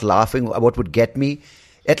them not laughing, what would get me,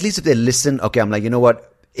 at least if they listen, okay, I'm like, you know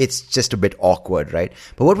what, it's just a bit awkward, right?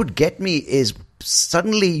 But what would get me is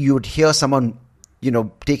suddenly you would hear someone,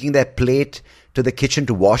 taking their plate to the kitchen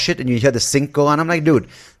to wash it, and you hear the sink go on. I'm like, dude,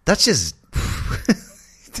 that's just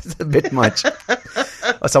it's a bit much. Or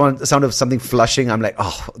the sound of something flushing. I'm like,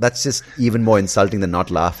 oh, that's just even more insulting than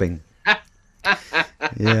not laughing.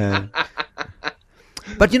 Yeah.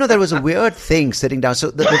 But, there was a weird thing sitting down.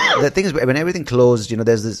 So the thing is, when everything closed,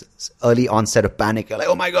 there's this early onset of panic. You're like,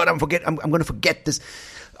 oh, my God, I'm going to forget this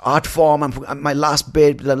art form. My last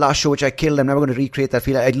bit, the last show which I killed, I'm never going to recreate that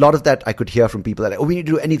feeling. A lot of that I could hear from people. Like, we need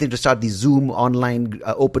to do anything to start these Zoom online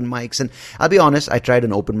open mics. And I'll be honest, I tried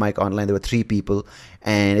an open mic online. There were 3 people,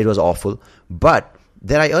 and it was awful. But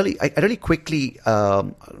then I really quickly,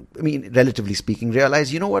 relatively speaking,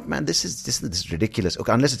 realized, you know what, man, this is ridiculous.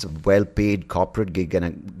 Okay, unless it's a well-paid corporate gig and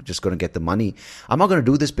I'm just going to get the money, I'm not going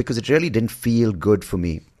to do this because it really didn't feel good for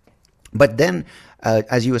me. But then,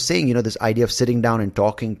 as you were saying, this idea of sitting down and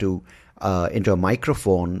talking to into a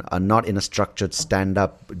microphone, not in a structured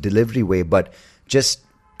stand-up delivery way, but just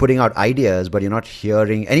putting out ideas, but you're not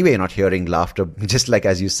hearing laughter. Just like,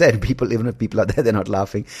 as you said, even if people are there, they're not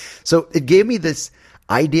laughing. So it gave me this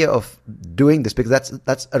idea of doing this, because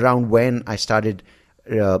that's around when I started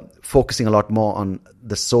focusing a lot more on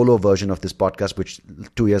the solo version of this podcast, which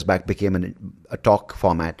 2 years back became a talk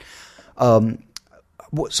format.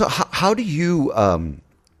 So how do you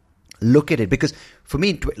look at it? Because for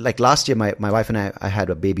me, like last year, my wife and I had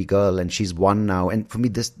a baby girl, and she's 1 now. And for me,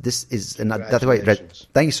 this is, and that's why.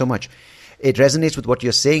 Thank you so much. It resonates with what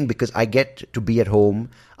you're saying, because I get to be at home.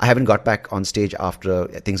 I haven't got back on stage after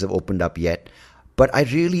things have opened up yet. But I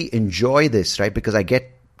really enjoy this, right? Because I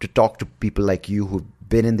get to talk to people like you who've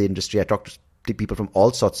been in the industry. I talk to people from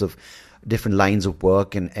all sorts of different lines of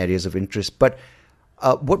work and areas of interest. But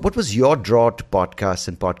what was your draw to podcasts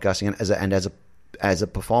and podcasting, and as a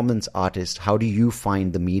performance artist? How do you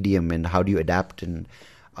find the medium, and how do you adapt, and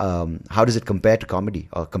how does it compare to comedy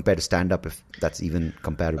or compare to stand-up, if that's even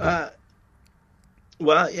comparable?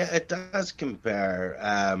 Well, yeah, it does compare.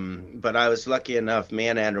 But I was lucky enough, me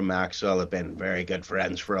and Andrew Maxwell have been very good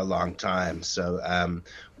friends for a long time. So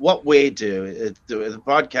what we do, the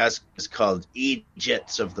podcast is called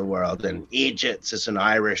Ejits of the World. And Ejits is an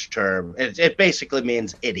Irish term. It basically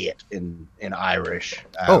means idiot in Irish.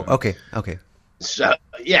 Okay. So,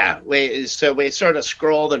 yeah, we sort of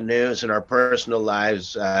scroll the news in our personal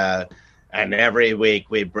lives And every week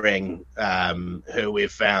we bring who we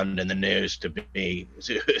found in the news to be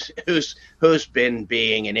who's been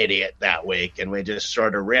being an idiot that week, and we just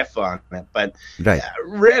sort of riff on it. But Right.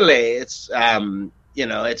 really, it's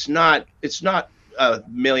it's not a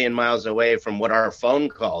million miles away from what our phone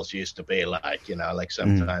calls used to be like. Like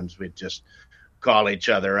sometimes we'd just call each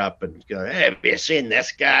other up and go, "Hey, have you seen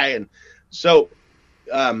this guy?" And so.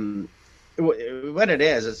 What it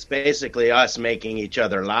is, it's basically us making each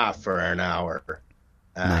other laugh for an hour.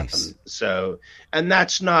 Nice. So, and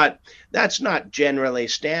that's not generally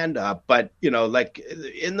stand up, but like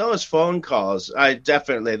in those phone calls, I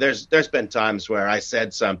definitely there's been times where I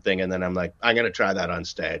said something and then I'm like, I'm going to try that on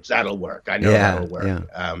stage. That'll work. I know that'll work. Yeah.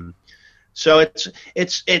 So it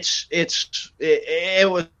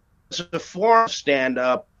was a form of stand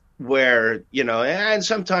up where and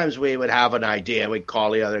sometimes we would have an idea and we'd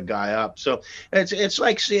call the other guy up, so it's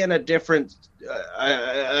like seeing a different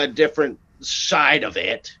side of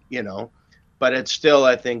it, but it's still,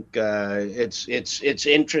 I think, it's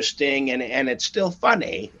interesting and it's still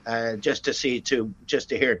funny, just to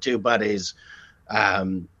hear two buddies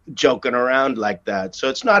joking around like that. So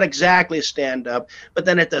it's not exactly stand up, but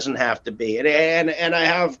then it doesn't have to be, and I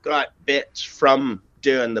have got bits from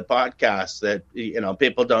doing the podcast that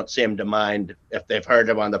people don't seem to mind if they've heard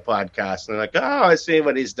him on the podcast, and they're like, oh, I see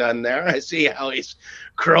what he's done there. I see how he's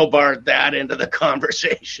crowbarred that into the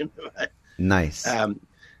conversation. Nice.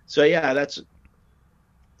 So yeah,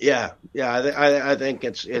 I think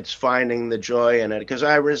it's finding the joy in it, because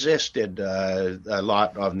I resisted a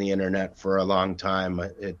lot on the internet for a long time. I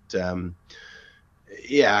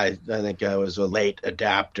think I was a late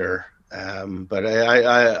adapter. But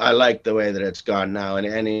I like the way that it's gone now, and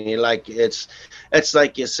it's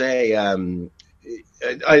like you say. I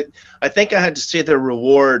think I had to see the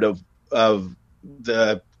reward of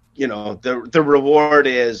the the reward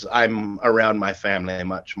is I'm around my family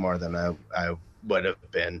much more than I would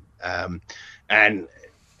have been, and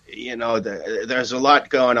there's a lot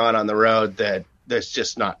going on the road that there's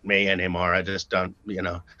just not me anymore. I just don't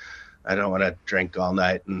I don't want to drink all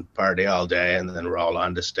night and party all day and then roll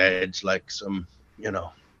onto stage like some,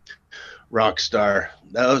 rock star.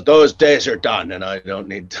 Those days are done, and I don't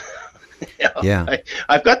need to. Yeah.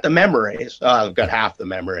 I've got the memories. I've got half the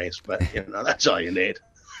memories, but that's all you need.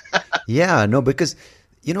 Yeah, no, because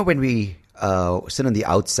when we sit on the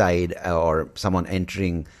outside, or someone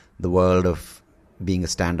entering the world of being a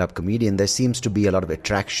stand-up comedian, there seems to be a lot of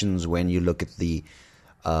attractions when you look at the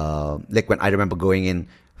like when I remember going in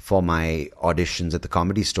for my auditions at the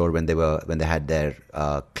Comedy Store when they had their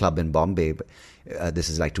club in Bombay. This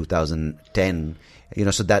is like 2010.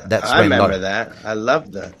 So that's I when remember that. I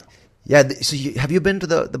loved that. Yeah. So have you been to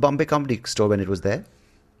the Bombay Comedy Store when it was there?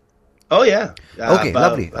 Oh yeah. Okay,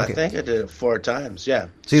 lovely. Okay. I think I did it 4 times. Yeah.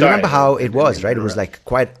 So you remember how it was, right? It was like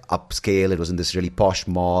quite upscale. It was in this really posh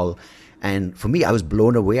mall, and for me, I was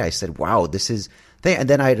blown away. I said, "Wow, this is." And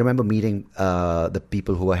then I remember meeting the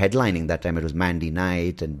people who were headlining that time. It was Mandy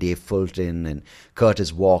Knight and Dave Fulton and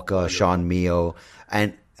Curtis Walker, Sean Meo,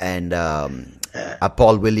 and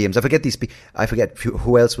Paul Williams. I forget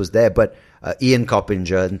who else was there, but Ian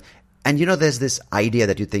Coppinger. And there's this idea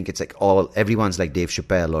that you think it's like everyone's like Dave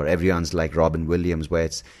Chappelle or everyone's like Robin Williams, where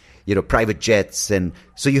it's private jets, and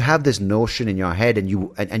so you have this notion in your head, and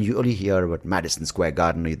you only hear about Madison Square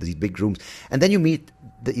Garden or these big rooms, and then you meet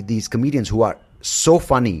these comedians who are so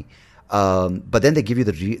funny, but then they give you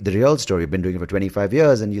the real story. I've been doing it for 25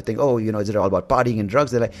 years, and you think, is it all about partying and drugs?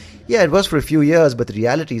 They're like, yeah, it was for a few years, but the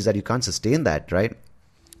reality is that you can't sustain that, right?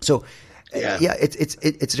 So, yeah,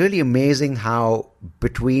 it's really amazing how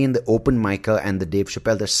between the open micer and the Dave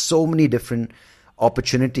Chappelle, there's so many different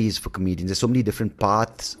opportunities for comedians. There's so many different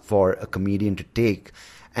paths for a comedian to take,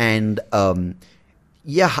 and what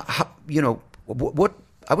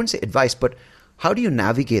I wouldn't say advice, but how do you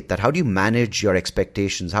navigate that? How do you manage your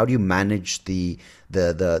expectations? How do you manage the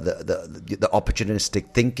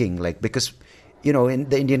opportunistic thinking? Like, because in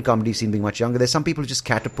the Indian comedy scene, being much younger, there's some people who just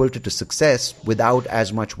catapulted to success without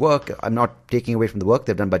as much work. I'm not taking away from the work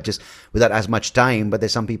they've done, but just without as much time. But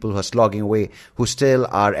there's some people who are slogging away, who still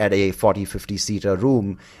are at a 40, 50-seater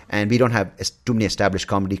room, and we don't have too many established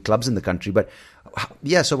comedy clubs in the country. But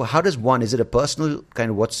yeah, so how does one? Is it a personal kind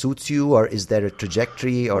of what suits you, or is there a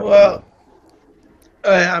trajectory? Or well,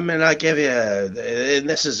 I give you, and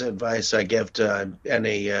this is advice I give to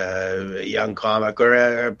any young comic,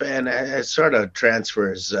 and it sort of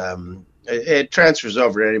transfers. It transfers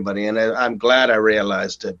over to anybody, and I'm glad I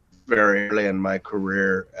realized it very early in my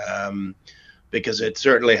career, because it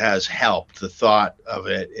certainly has helped the thought of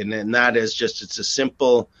it, and that is just it's a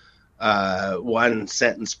simple one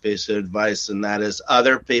sentence piece of advice, and that is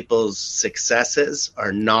other people's successes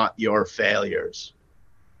are not your failures.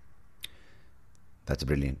 That's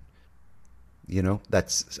brilliant.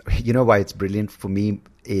 Why it's brilliant for me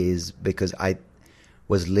is because I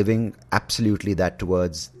was living absolutely that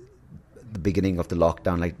towards the beginning of the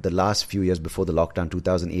lockdown, like the last few years before the lockdown,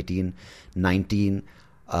 2018, 19.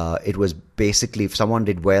 It was basically, if someone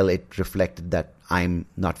did well, it reflected that I'm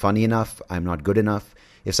not funny enough, I'm not good enough.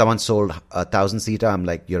 If someone sold a 1,000-seater, I'm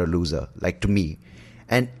like, you're a loser, like to me.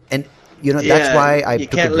 And that's why I you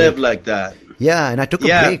can't live like that. Yeah, and I took a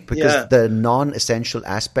break because the non-essential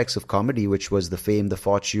aspects of comedy, which was the fame, the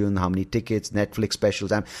fortune, how many tickets, Netflix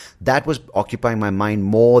specials, that was occupying my mind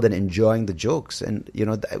more than enjoying the jokes. And,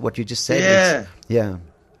 what you just said. Yeah.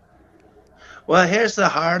 Well, here's the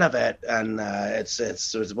heart of it, and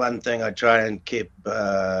it's one thing I try and keep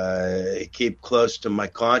close to my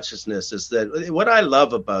consciousness is that what I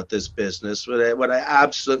love about this business, what I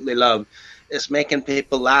absolutely love, is making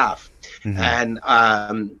people laugh. Mm-hmm.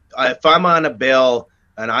 And if I'm on a bill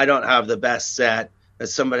and I don't have the best set that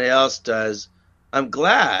somebody else does, I'm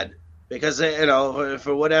glad. Because,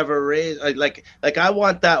 for whatever reason, like I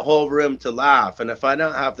want that whole room to laugh. And if I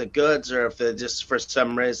don't have the goods, or if they just for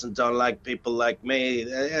some reason don't like people like me,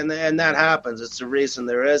 and that happens, it's the reason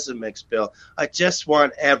there is a mixed bill. I just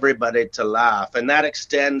want everybody to laugh. And that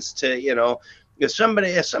extends to, if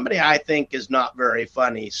somebody I think is not very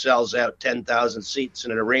funny sells out 10,000 seats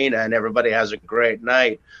in an arena and everybody has a great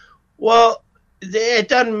night, well, it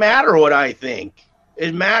doesn't matter what I think.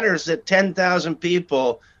 It matters that 10,000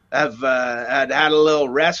 people have had a little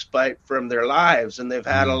respite from their lives, and they've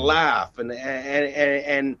had a laugh, and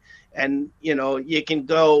you can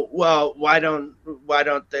go, well, why don't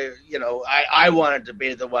they? I wanted to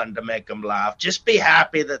be the one to make them laugh. Just be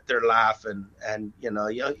happy that they're laughing, and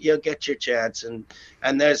you'll get your chance. And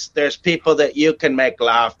there's people that you can make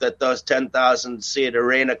laugh that those 10,000 seat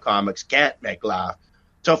arena comics can't make laugh.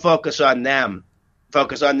 So focus on them.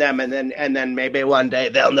 And then maybe one day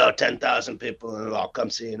they'll know 10,000 people and they'll all come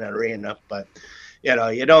see an arena. But you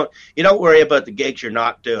don't worry about the gigs you're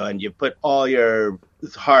not doing. You put all your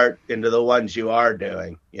heart into the ones you are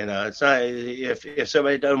doing. It's not, if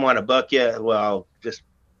somebody doesn't want to book you, well, just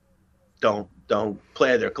don't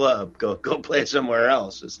play their club. Go play somewhere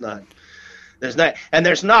else. There's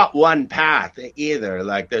not one path either.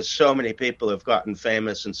 Like, there's so many people who've gotten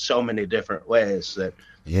famous in so many different ways that.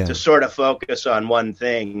 Yeah. To sort of focus on one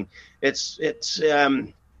thing, it's a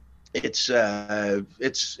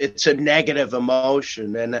negative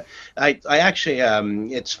emotion, and I actually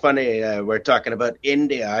it's funny, we're talking about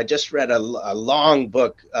India. I just read a long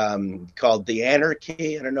book called The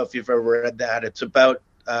Anarchy. I don't know if you've ever read that. It's about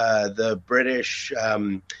the British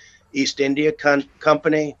East India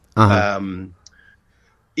Company. Uh-huh.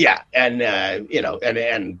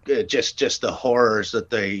 And just the horrors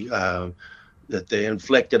that they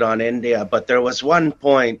inflicted on India. But there was one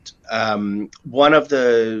point, one of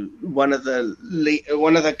the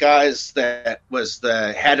guys that was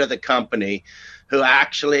the head of the company, who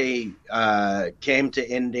actually came to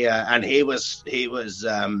India, and he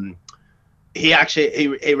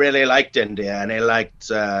really liked India, and he liked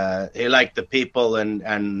the people,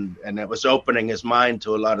 and it was opening his mind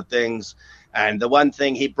to a lot of things. And the one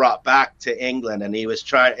thing he brought back to England, and he was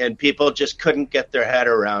trying, and people just couldn't get their head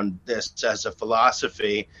around this as a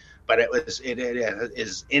philosophy, but it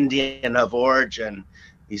is Indian of origin.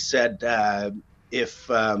 He said, if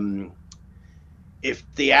the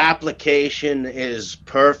application is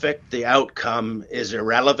perfect, the outcome is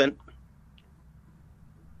irrelevant.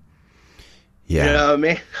 Yeah. You know what I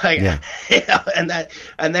mean? Yeah.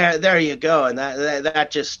 And there you go. And that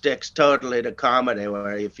just sticks totally to comedy,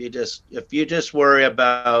 where if you just worry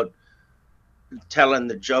about telling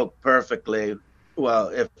the joke perfectly, well,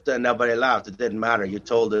 if nobody laughed, it didn't matter. You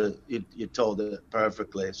told it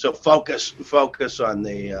perfectly. So focus on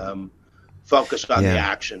the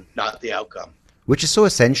action, not the outcome. Which is so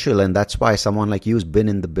essential, and that's why someone like you who's been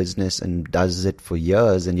in the business and does it for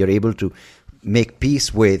years, and you're able to make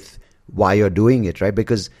peace with why you're doing it, right?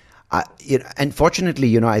 Because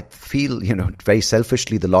unfortunately, I feel, very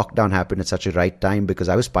selfishly, the lockdown happened at such a right time, because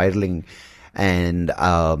I was spiraling, and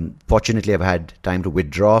fortunately I've had time to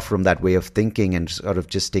withdraw from that way of thinking and sort of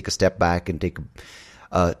just take a step back and take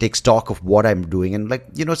stock of what I'm doing. And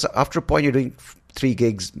so after a point, you're doing 3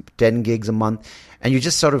 gigs, 10 gigs a month, and you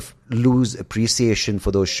just sort of lose appreciation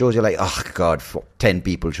for those shows. You're like, oh God, 10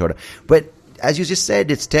 people showed up. But as you just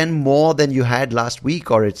said, it's 10 more than you had last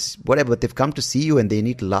week, or it's whatever. But they've come to see you and they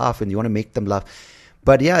need to laugh, and you want to make them laugh.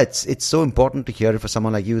 But yeah, it's so important to hear it for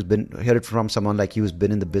someone like you hear it from someone like you who's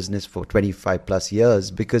been in the business for 25 plus years,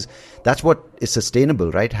 because that's what is sustainable,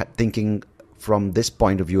 right? Thinking from this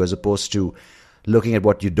point of view, as opposed to looking at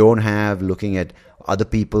what you don't have, looking at other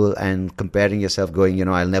people and comparing yourself, going,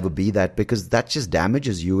 I'll never be that, because that just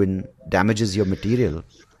damages you and damages your material.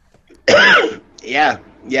 Yeah.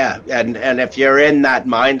 And if you're in that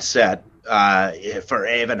mindset, for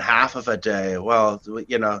even half of a day, well,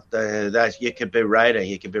 that you could be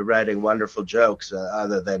writing wonderful jokes,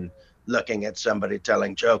 other than looking at somebody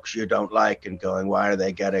telling jokes you don't like and going, why are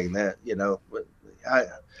they getting that?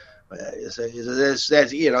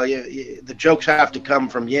 The jokes have to come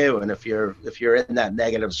from you, and if you're in that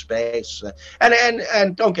negative space,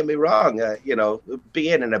 and don't get me wrong,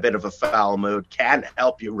 being in a bit of a foul mood can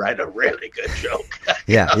help you write a really good joke.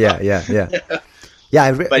 Yeah.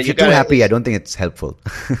 But if you're too happy, I don't think it's helpful.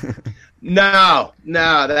 No,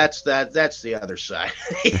 that's the other side.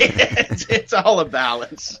 It's all a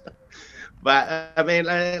balance. But I mean,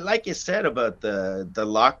 like you said about the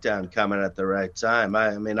lockdown coming at the right time.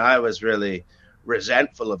 I mean, I was really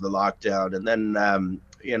resentful of the lockdown, and then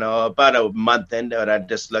about a month into it, I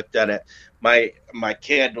just looked at it. My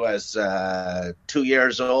kid was 2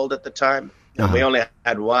 years old at the time, and we only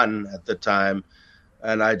had one at the time,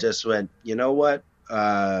 and I just went, you know what?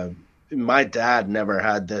 My dad never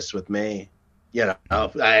had this with me. He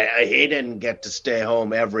didn't get to stay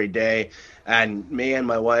home every day. And me and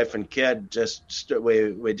my wife and kid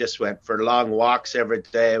we just went for long walks every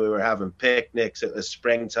day. We were having picnics. It was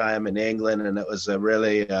springtime in England, and it was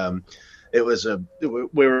we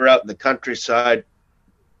were out in the countryside,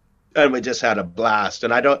 and we just had a blast.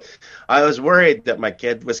 And I was worried that my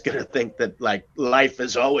kid was going to think that like life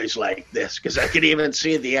is always like this, because I could even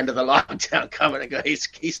see the end of the lockdown coming and go, he's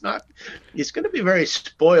going to be very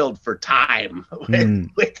spoiled for time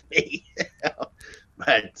with me.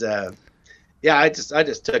 But yeah, I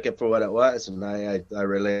just took it for what it was, and I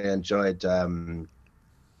really enjoyed the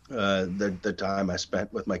time I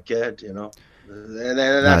spent with my kid, and then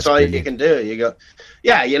that's all you can do. You go,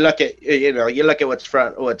 you look at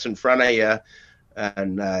what's in front of you,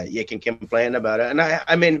 and you can complain about it. And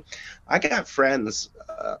I mean, I got friends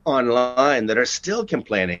online that are still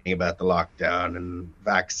complaining about the lockdown and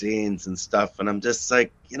vaccines and stuff, and I'm just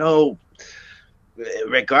like,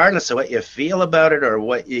 regardless of what you feel about it, or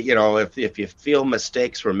what if you feel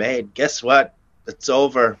mistakes were made, guess what? It's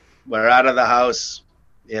over. We're out of the house.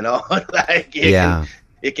 Like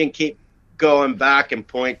you can keep going back and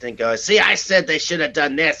point and go, see, I said they should have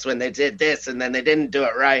done this when they did this, and then they didn't do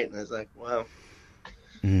it right. And it's like, well,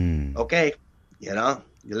 okay, you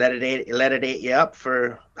let it eat you up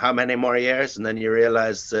for how many more years, and then you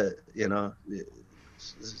realize that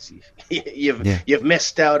you've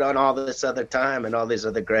missed out on all this other time and all these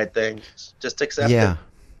other great things. Just accept it.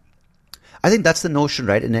 I think that's the notion,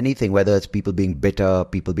 right? In anything, whether it's people being bitter,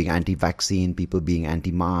 people being anti-vaccine, people being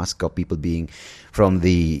anti-mask, or people being from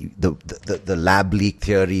the lab leak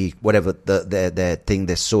theory, whatever their thing,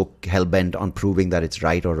 they're so hell-bent on proving that it's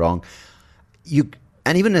right or wrong.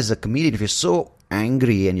 And even as a comedian, if you're so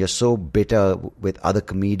angry and you're so bitter with other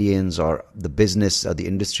comedians or the business or the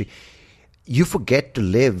industry, you forget to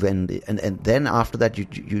live, and then after that you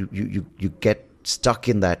get stuck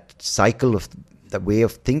in that cycle of that way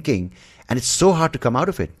of thinking, and it's so hard to come out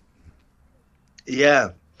of it. Yeah,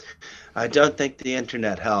 I don't think the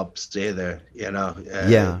internet helps either.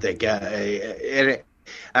 They get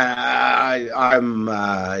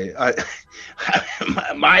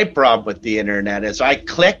my problem with the internet is I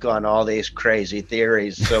click on all these crazy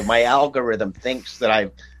theories, so my algorithm thinks that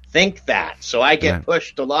I think that, so I get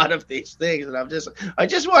pushed a lot of these things, and I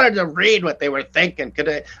just wanted to read what they were thinking.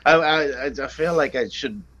 I feel like I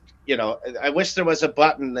should, I wish there was a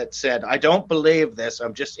button that said, I don't believe this,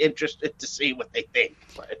 I'm just interested to see what they think.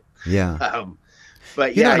 But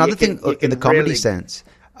another thing in the comedy sense,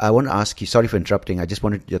 I want to ask you, sorry for interrupting, I just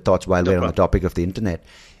wanted your thoughts while we're on the topic of the internet,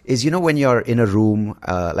 is, when you're in a room,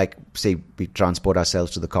 like say we transport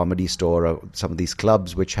ourselves to the Comedy Store or some of these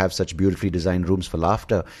clubs which have such beautifully designed rooms for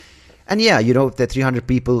laughter, and if there are 300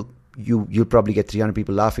 people, you'll probably get 300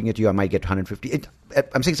 people laughing at you. I might get 150.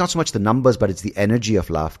 I'm saying it's not so much the numbers, but it's the energy of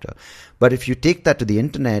laughter. But if you take that to the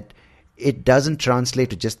internet, it doesn't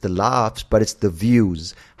translate to just the laughs, but it's the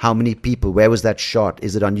views. How many people? Where was that shot?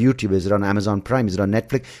 Is it on YouTube? Is it on Amazon Prime? Is it on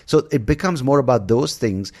Netflix? So it becomes more about those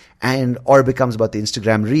things, or it becomes about the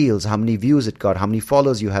Instagram Reels, how many views it got, how many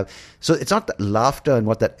followers you have. So it's not the laughter and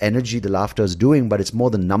what that energy the laughter is doing, but it's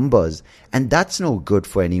more the numbers. And that's no good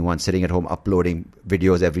for anyone sitting at home uploading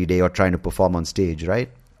videos every day or trying to perform on stage, right?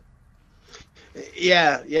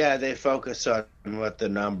 Yeah, they focus on what the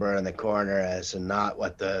number in the corner is, and not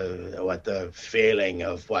what the feeling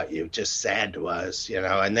of what you just said was,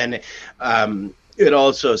 And then it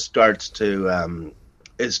also starts to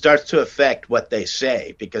affect what they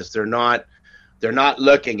say, because they're not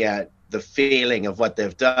looking at the feeling of what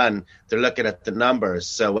they've done. They're looking at the numbers.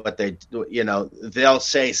 So they'll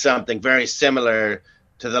say something very similar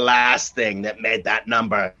to the last thing that made that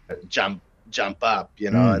number jump up,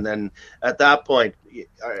 Mm. and then at that point,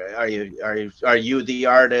 are you the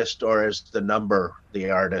artist, or is the number the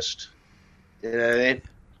artist? You know what I mean?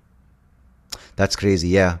 That's crazy,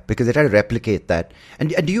 yeah, because they try to replicate that.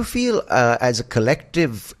 And do you feel, as a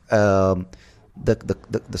collective, the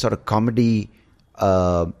sort of comedy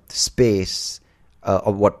space,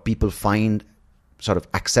 of what people find sort of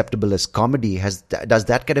acceptable as comedy, does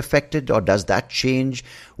that get affected, or does that change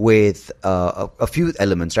with a few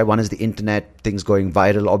elements, right? One is the internet, things going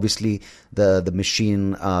viral. Obviously, the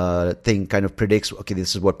machine thing kind of predicts, okay,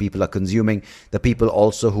 this is what people are consuming. The people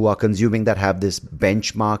also who are consuming that have this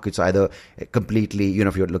benchmark. It's either completely,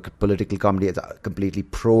 if you look at political comedy, it's completely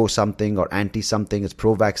pro something or anti something. It's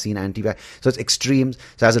pro vaccine, anti vaccine. So it's extremes.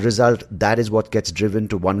 So as a result, that is what gets driven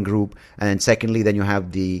to one group. And then secondly, then you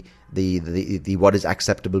have the what is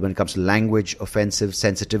acceptable when it comes to language, offensive,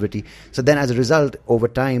 sensitivity. So then as a result, over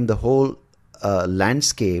time, the whole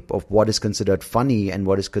landscape of what is considered funny and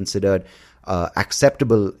what is considered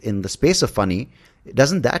acceptable in the space of funny,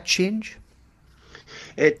 doesn't that change?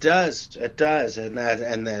 It does, and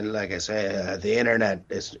then, like I say, the internet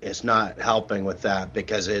is not helping with that,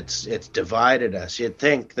 because it's divided us. You'd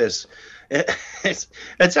think this.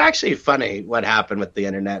 It's actually funny what happened with the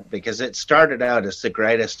internet, because it started out as the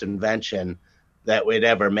greatest invention that we'd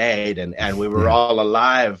ever made, and we were Yeah. all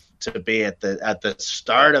alive to be at the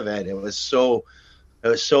start of it. It was so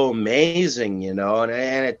amazing, and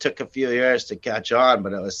it took a few years to catch on,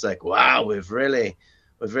 but it was like, wow, we've really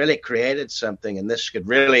created something, and this could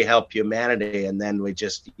really help humanity. And then we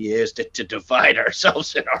just used it to divide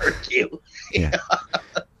ourselves and argue. Yeah.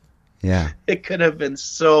 Yeah. It could have been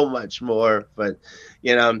so much more, but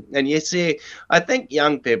and you see, I think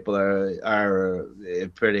young people are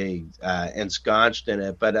pretty ensconced in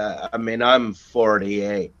it. But I mean, I'm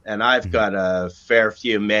 48, and I've got a fair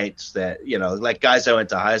few mates that, like guys I went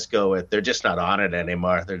to high school with. They're just not on it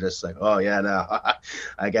anymore. They're just like, oh yeah, no,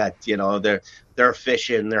 I got, they're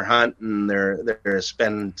fishing, they're hunting, they're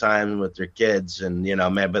spending time with their kids, and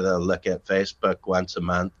maybe they'll look at Facebook once a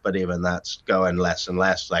month, but even that's going less and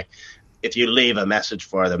less. Like, if you leave a message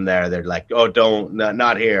for them there, they're like, oh,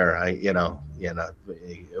 not here.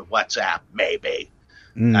 WhatsApp maybe.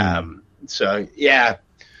 So yeah,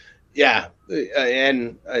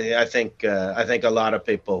 and I think a lot of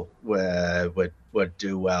people would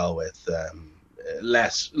do well with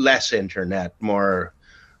less internet, more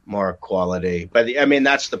quality. But I mean,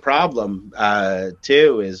 that's the problem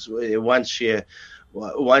too. Is once you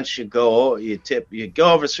go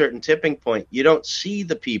over a certain tipping point, you don't see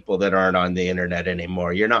the people that aren't on the internet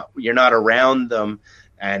anymore. You're not around them,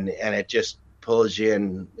 and it just pulls you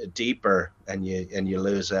in deeper, and you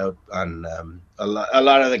lose out on a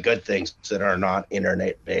lot of the good things that are not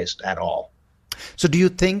internet based at all. So do you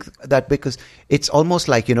think that, because it's almost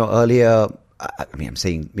like, earlier, I mean, I'm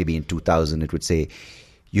saying maybe in 2000, it would say,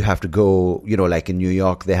 you have to go, like in New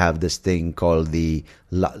York, they have this thing called the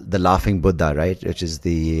Laughing Buddha, right? Which is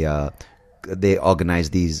they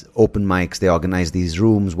organize these open mics, they organize these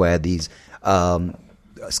rooms where these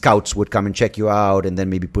scouts would come and check you out, and then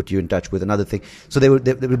maybe put you in touch with another thing. So there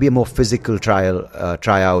would be a more physical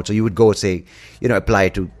tryout. So you would go, say, apply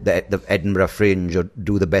to the Edinburgh Fringe, or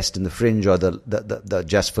do the Best in the Fringe, or the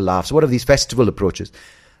Just for Laughs. What are these festival approaches?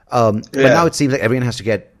 But now it seems like everyone has to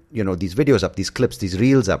get these videos up, these clips, these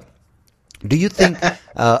reels up. Do you think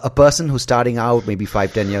a person who's starting out maybe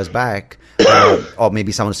 5-10 years back, or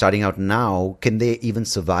maybe someone starting out now, can they even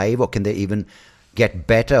survive, or can they even get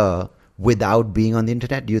better without being on the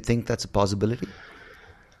internet? Do you think that's a possibility?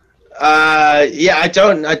 Yeah, I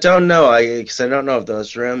don't know, because I don't know if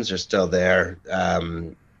those rooms are still there.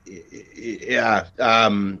 Yeah, I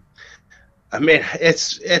mean,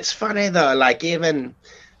 it's funny though. Like, even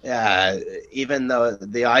though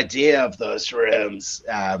the idea of those rooms,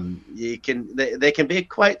 they can be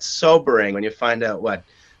quite sobering when you find out what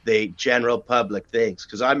the general public thinks.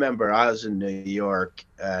 Because I remember I was in New York,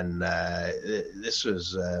 and this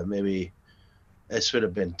was maybe this would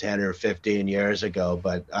have been 10 or 15 years ago.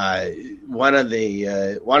 But one of the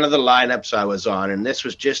lineups I was on, and this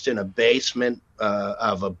was just in a basement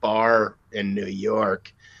of a bar in New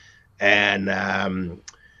York, and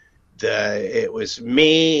it was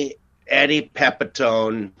me, Eddie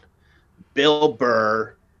Pepitone, Bill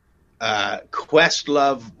Burr,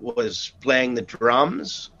 Questlove was playing the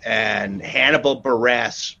drums, and Hannibal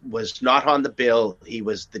Buress was not on the bill. He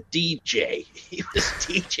was the DJ. He was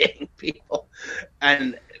DJing people,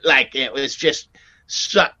 and like it was just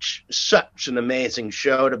such an amazing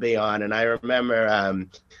show to be on. And I remember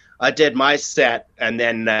I did my set, and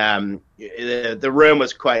then the room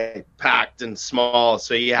was quite packed and small,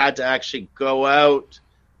 so you had to actually go out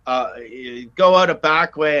a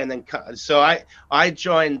back way, and then so I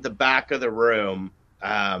joined the back of the room,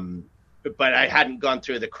 but I hadn't gone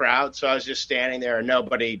through the crowd, so I was just standing there, and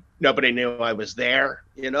nobody knew I was there,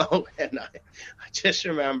 and I just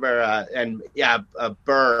remember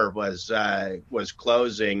Burr was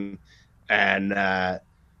closing, and I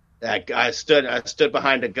stood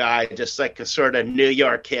behind a guy just like a sort of New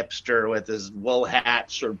York hipster with his wool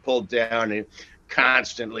hat sort of pulled down and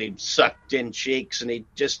constantly sucked in cheeks, and he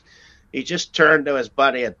just turned to his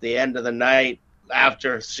buddy at the end of the night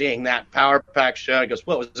after seeing that Power Pack show. He goes,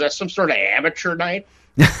 "What was that? Some sort of amateur night?"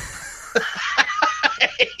 he's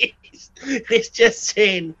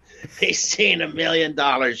seen $1 million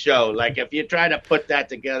show. Like if you try to put that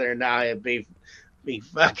together now, it'd be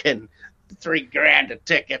fucking $3,000 a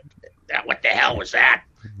ticket. What the hell was that?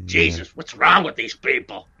 Jesus, what's wrong with these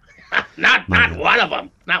people? Not one of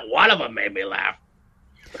them. Not one of them made me laugh.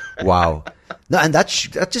 Wow. No, and that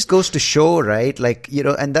just goes to show, right? Like,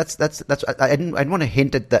 and that's I didn't want to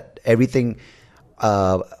hint at that everything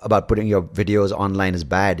about putting your videos online is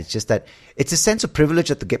bad. It's just that it's a sense of privilege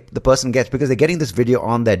that the person gets because they're getting this video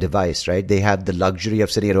on their device, right? They have the luxury of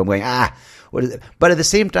sitting at home going, what is it? But at the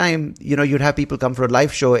same time, you'd have people come for a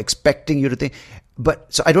live show expecting you to think.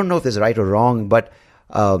 But so I don't know if there's right or wrong, but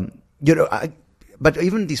but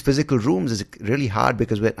even these physical rooms is really hard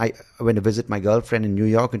because when I went to visit my girlfriend in New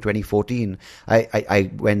York in 2014,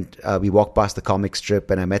 I went, we walked past the comic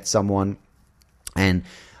strip and I met someone and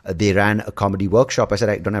they ran a comedy workshop. I said,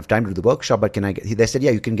 I don't have time to do the workshop, but can I get, they said,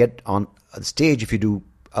 yeah, you can get on stage if you do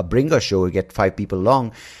a bringer show, you get 5 people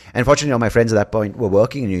along. And fortunately, all my friends at that point were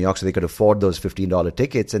working in New York, so they could afford those $15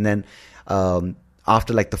 tickets. And then,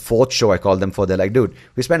 after like the 4th show I called them for, they're like, dude,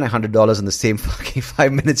 we spent like $100 on the same fucking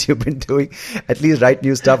 5 minutes you've been doing. At least write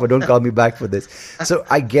new stuff or don't call me back for this. So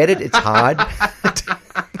I get it. It's hard.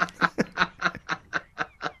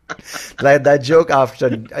 Like that joke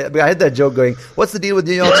after, I had that joke going, what's the deal with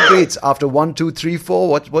New York streets? After 1, 2, 3,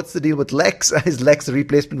 4, what's the deal with Lex? Is Lex a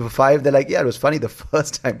replacement for 5? They're like, yeah, it was funny the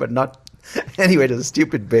first time, but not. Anyway, it was a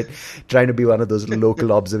stupid bit, trying to be one of those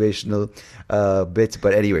local observational bits.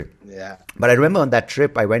 But anyway. Yeah. But I remember on that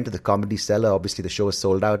trip, I went to the Comedy Cellar. Obviously, the show was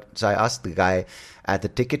sold out. So I asked the guy at the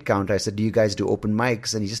ticket counter, I said, do you guys do open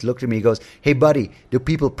mics? And he just looked at me. He goes, hey, buddy, do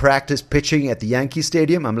people practice pitching at the Yankee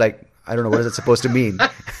Stadium? I'm like, I don't know. What is that supposed to mean?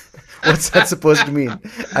 What's that supposed to mean?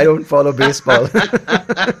 I don't follow baseball.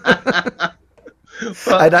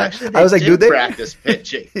 Well, actually, I was like, do they practice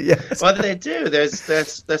pitching? Yes. Well, they do. There's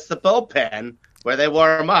the bullpen where they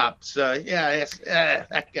warm up. So yeah,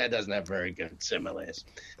 that guy doesn't have very good similes.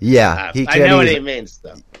 Yeah, I know what he means,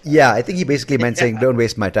 though. Yeah, I think he basically meant saying, "Don't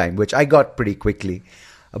waste my time," which I got pretty quickly.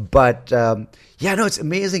 But yeah, no, it's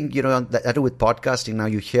amazing. That with podcasting now,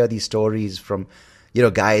 you hear these stories from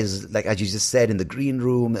guys like, as you just said, in the green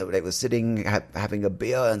room, they were sitting having a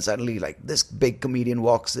beer, and suddenly like this big comedian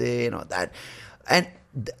walks in or that. And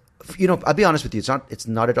I'll be honest with you, it's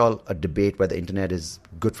not at all a debate whether the internet is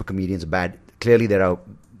good for comedians or bad. Clearly there are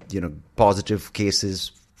positive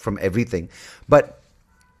cases from everything, but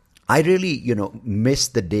I really miss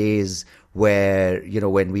the days where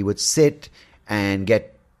when we would sit and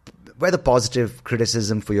get whether positive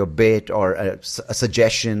criticism for your bit or a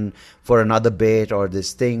suggestion for another bit or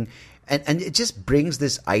this thing, and it just brings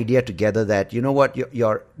this idea together that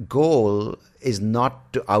your goal is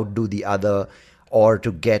not to outdo the other or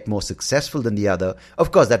to get more successful than the other.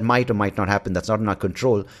 Of course, that might or might not happen. That's not in our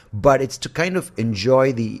control. But it's to kind of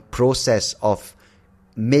enjoy the process of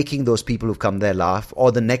making those people who've come there laugh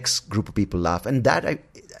or the next group of people laugh. And I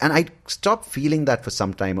stopped feeling that for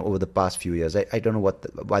some time over the past few years. I don't know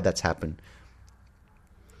why that's happened.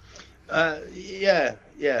 Yeah.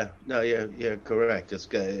 No, you're correct. That's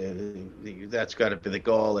got to be the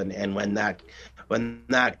goal. And when that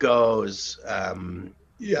goes,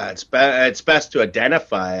 it's best to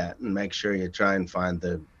identify it and make sure you try and find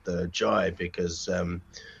the joy, because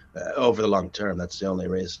over the long term, that's the only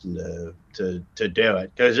reason to do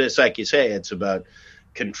it. Because it's like you say, it's about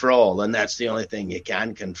control, and that's the only thing you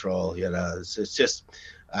can control. It's just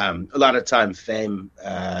a lot of time fame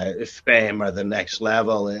or the next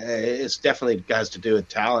level. It's definitely has to do with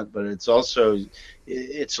talent, but it's also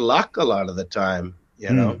it's luck a lot of the time.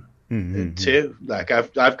 too. Like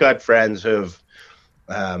I've got friends who've,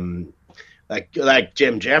 like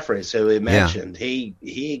Jim Jeffries, who we mentioned. He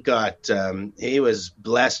was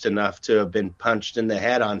blessed enough to have been punched in the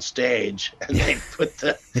head on stage, and they put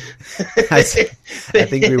the. I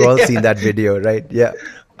think we've all seen that video, right? Yeah.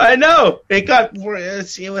 I know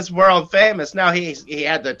he was world famous. Now he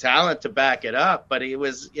had the talent to back it up, but he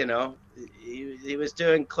was, he was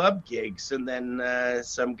doing club gigs, and then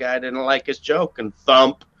some guy didn't like his joke and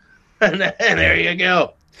thump, and there you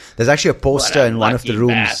go. There's actually a poster in one of the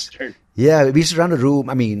rooms. Bastard. Yeah, we used to run a room.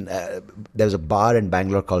 I mean, there was a bar in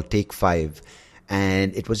Bangalore called Take 5,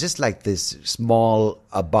 and it was just like this small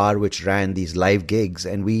bar which ran these live gigs,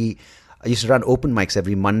 and I used to run open mics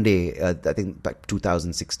every Monday, I think back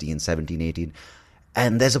 2016, 17, 18.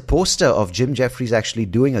 And there's a poster of Jim Jeffries actually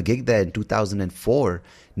doing a gig there in 2004.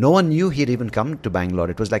 No one knew he'd even come to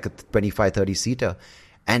Bangalore. It was like a 25, 30-seater.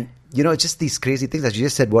 And, it's just these crazy things. As you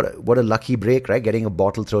just said, what a lucky break, right? Getting a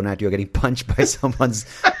bottle thrown at you or getting punched by someone's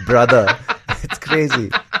brother. It's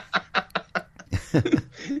crazy.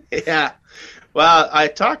 Yeah. Well, I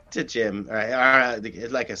talked to Jim.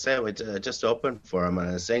 Like I said, we just opened for him on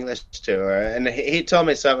his English tour, and he told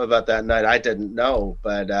me something about that night I didn't know.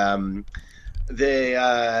 But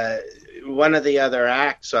one of the other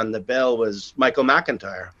acts on the bill was Michael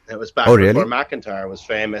McIntyre. It was back before McIntyre was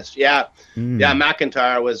famous. Yeah, yeah.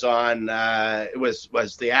 McIntyre was on.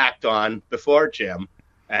 Was the act on before Jim,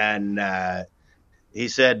 and he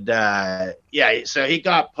said, So he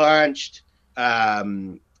got punched.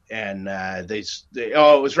 And it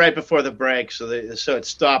was right before the break, so it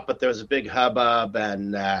stopped. But there was a big hubbub,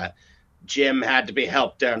 and Jim had to be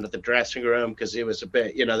helped down to the dressing room because he was a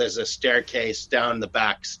bit, there's a staircase down the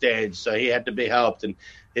backstage, so he had to be helped. And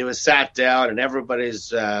he was sat down, and everybody's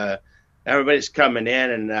coming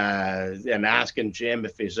in and asking Jim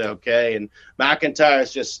if he's okay. And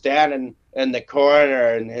McIntyre's just standing in the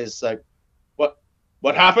corner, and he's like,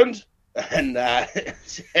 "What happened?" And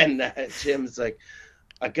Jim's like,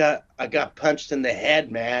 I got punched in the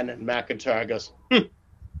head, man. And McIntyre goes,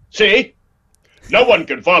 See? No one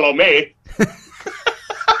can follow me.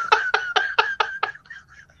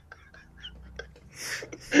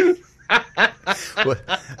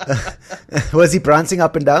 Was he prancing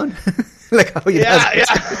up and down? Like how he does?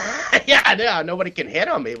 Yeah, nobody can hit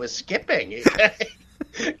him. He was skipping. He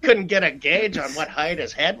couldn't get a gauge on what height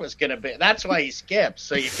his head was going to be. That's why he skips,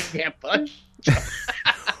 so you can't punch him.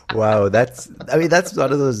 Wow, that's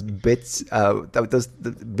one of those bits, those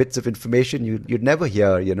bits of information you'd never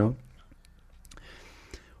hear,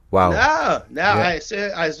 Wow. No. Yeah.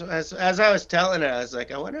 As I was telling her, I was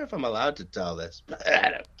like, I wonder if I'm allowed to tell this, but I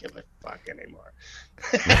don't give a fuck anymore.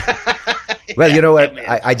 Well, you know what?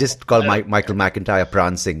 I just call Michael McIntyre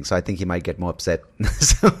prancing, so I think he might get more upset.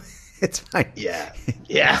 So it's fine. Yeah.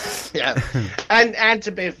 And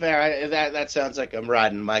to be fair, that sounds like I'm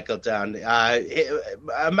riding Michael down.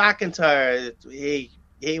 McIntyre,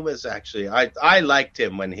 he was actually, I liked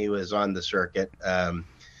him when he was on the circuit,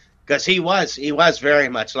 because he was very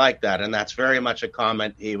much like that, and that's very much a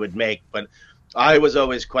comment he would make. But I was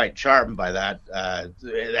always quite charmed by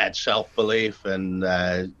that self-belief, and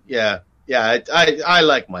I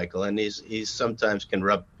like Michael, and he's sometimes can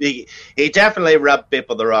rub. He definitely rubbed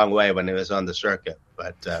people the wrong way when he was on the circuit,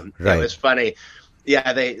 but It was funny.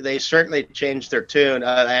 Yeah, they certainly changed their tune.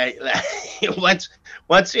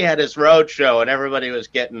 Once he had his road show and everybody was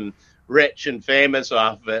getting rich and famous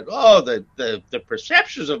off of it, the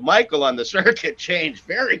perceptions of Michael on the circuit changed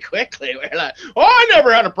very quickly. We're like, I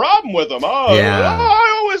never had a problem with him.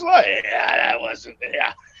 I always liked. Yeah, that wasn't.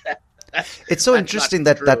 Yeah. It's so interesting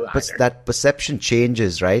that perception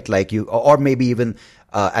changes, right? Like or maybe even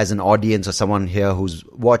as an audience or someone here who's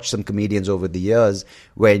watched some comedians over the years,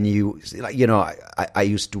 when I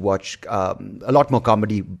used to watch a lot more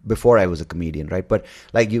comedy before I was a comedian, right? But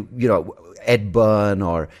like Ed Byrne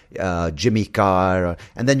or Jimmy Carr,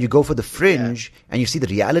 and then you go for the Fringe and you see the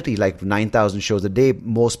reality, like 9,000 shows a day.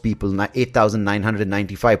 Most people,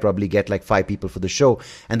 8,995 probably get like 5 people for the show.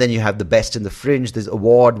 And then you have the best in the Fringe, this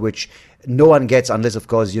award which no one gets unless, of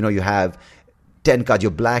course, you have 10 cards,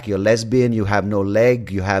 you're black, you're lesbian, you have no leg,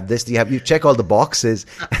 you have this, you check all the boxes,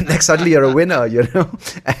 and then suddenly you're a winner,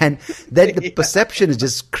 And then the perception is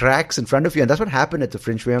just cracks in front of you. And that's what happened at the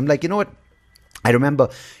Fringe where I'm like, you know what? I remember,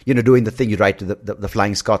 doing the thing, you write to the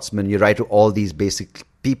Flying Scotsman, you write to all these basic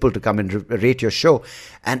people to come and rate your show.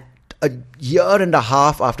 And a year and a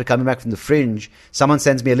half after coming back from the Fringe, someone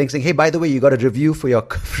sends me a link saying, hey, by the way, you got a review for your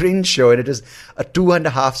Fringe show, and it is a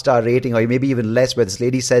 2.5-star rating, or maybe even less, where this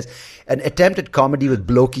lady says, an attempt at comedy with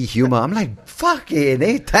blokey humor. I'm like, fucking,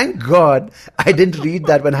 eh? Thank God I didn't read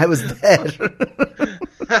that when I was there.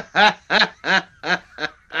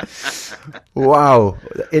 Wow.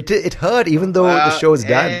 It hurt, even though the show's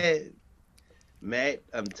done. Mate,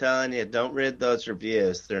 I'm telling you, don't read those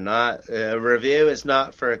reviews. They're not. A review is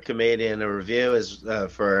not for a comedian. A review is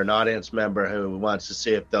for an audience member who wants to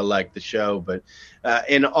see if they'll like the show. But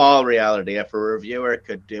in all reality, if a reviewer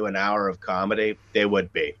could do an hour of comedy, they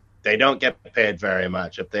would be. They don't get paid very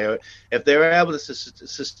much. If they were able to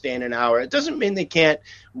sustain an hour, it doesn't mean they can't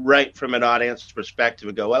write from an audience perspective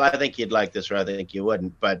and go, well, I think you'd like this, or I think you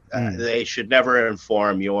wouldn't. But they should never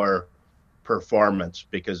inform your performance,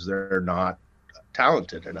 because they're not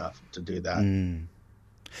talented enough to do that.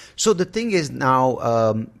 So the thing is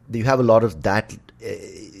now, you have a lot of that,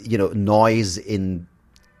 noise in,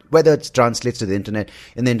 whether it translates to the internet,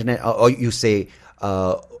 or you say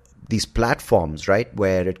these platforms, right,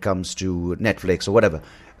 where it comes to Netflix or whatever.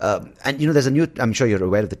 And there's a new, I'm sure you're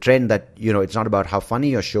aware of the trend that, it's not about how funny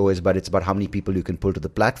your show is, but it's about how many people you can pull to the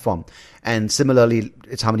platform. And similarly,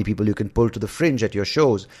 it's how many people you can pull to the Fringe at your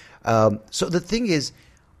shows. So the thing is,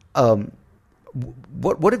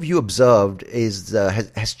 what have you observed is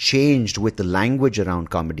has changed with the language around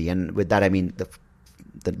comedy? And with that, I mean the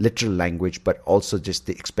literal language, but also just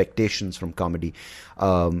the expectations from comedy.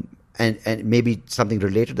 And maybe something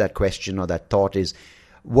related to that question or that thought is,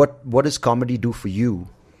 what does comedy do for you?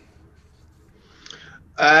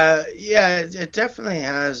 It definitely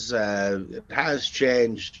has. It has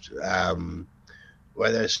changed.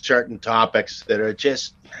 Where there's certain topics that are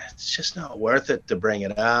it's just not worth it to bring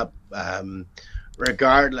it up,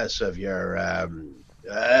 regardless of your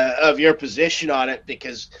position on it,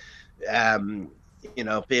 because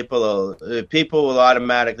people will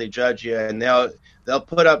automatically judge you, and they'll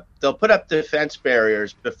put up defense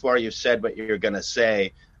barriers before you've said what you're going to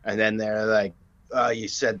say, and then they're like, oh, you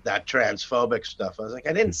said that transphobic stuff. I was like,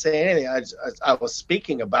 I didn't say anything. I was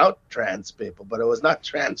speaking about trans people, but it was not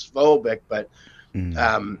transphobic, but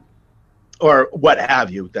or what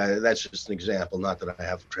have you. That's just an example. Not that I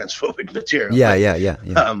have transphobic material. Yeah.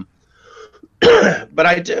 But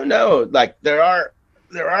I do know, like, there are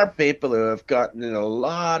people who have gotten in a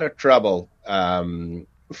lot of trouble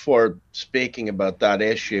for speaking about that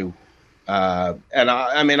issue. And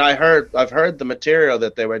I've heard the material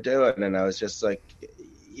that they were doing, and I was just like,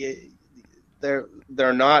 they're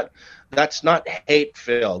not. That's not hate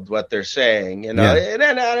filled what they're saying, And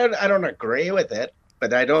I don't agree with it,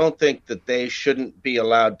 but I don't think that they shouldn't be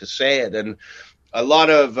allowed to say it. And a lot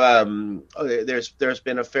of there's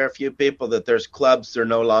been a fair few people that there's clubs they're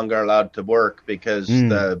no longer allowed to work because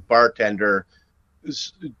the bartender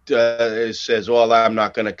says, well, I'm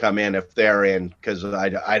not going to come in if they're in because I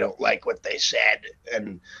don't like what they said.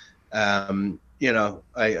 And I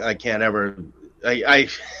can't ever. I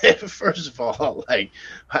first of all, like,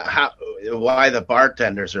 why the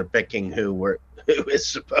bartenders are picking who is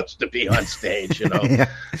supposed to be on stage, Yeah.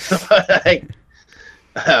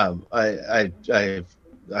 I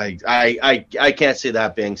can't see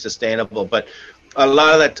that being sustainable. But a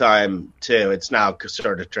lot of the time too, it's now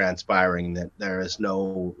sort of transpiring that there was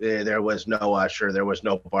no usher, there was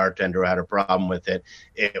no bartender who had a problem with it.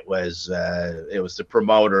 It was the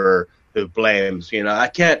promoter who blames, I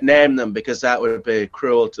can't name them because that would be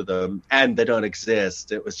cruel to them, and they don't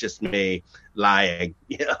exist. It was just me lying,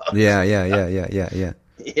 Yeah. Yeah.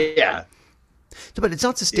 But it's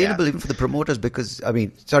not sustainable even for the promoters because,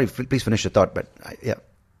 sorry, please finish your thought, but yeah.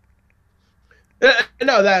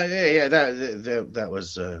 No, that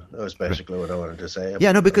was basically what I wanted to say.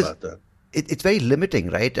 Because it's very limiting,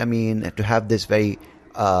 right? I mean, to have this very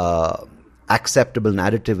acceptable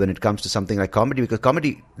narrative when it comes to something like comedy, because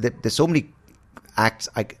comedy, there's so many acts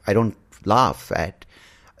I don't laugh at.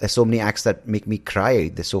 There's so many acts that make me cry.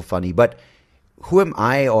 They're so funny. But who am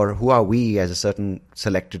I, or who are we as a certain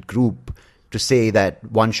selected group to say that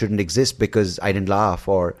one shouldn't exist because I didn't laugh,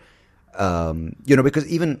 or because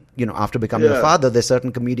even after becoming a father, there's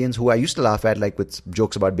certain comedians who I used to laugh at, like with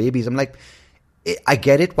jokes about babies. I'm like, I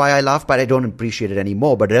get it why I laugh, but I don't appreciate it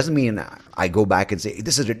anymore. But it doesn't mean I go back and say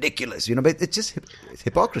this is ridiculous, But it's just it's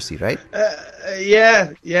hypocrisy, right? Yeah.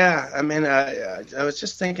 I mean, I was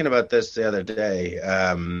just thinking about this the other day.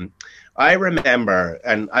 I remember,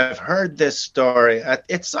 and I've heard this story.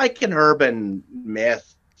 It's like an urban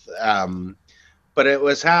myth, but it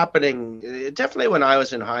was happening definitely when I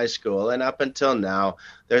was in high school, and up until now,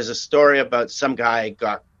 there's a story about some guy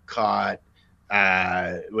got caught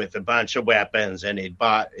with a bunch of weapons, and he'd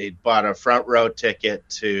bought a front row ticket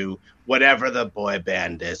to whatever the boy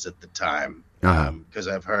band is at the time. Because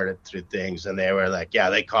I've heard it through things, and they were like,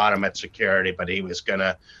 yeah, they caught him at security, but he was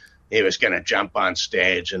gonna jump on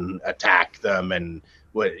stage and attack them, and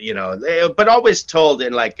but always told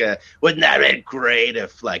in like wouldn't that have been great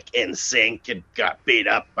if like NSYNC had got beat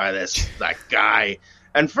up by that guy?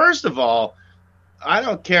 And first of all, I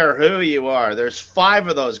don't care who you are. There's 5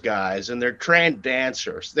 of those guys, and they're trained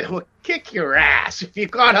dancers. They will kick your ass if you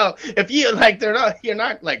got out. If you like, you're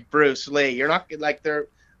not like Bruce Lee. You're not like they're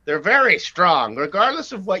very strong,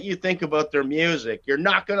 regardless of what you think about their music. You're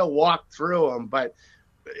not going to walk through them. But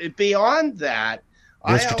beyond that,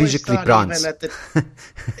 they're strategically bronze.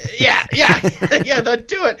 Yeah, they'll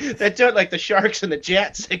do it. They do it like the Sharks and the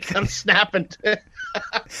Jets. They come snapping.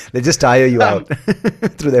 They just tire you out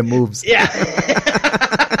through their moves. Yeah.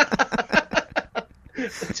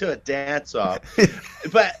 To a dance off.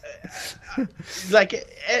 But like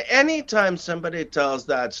anytime somebody tells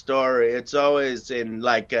that story, it's always in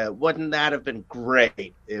like, wouldn't that have been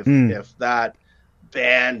great if that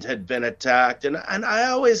band had been attacked? And I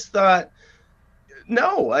always thought,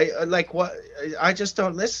 no, I just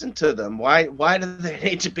don't listen to them. Why do they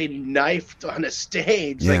need to be knifed on a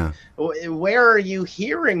stage? Yeah. Like, where are you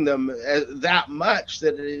hearing them that much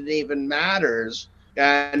that it even matters?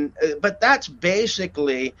 But that's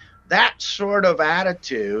basically that sort of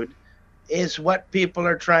attitude is what people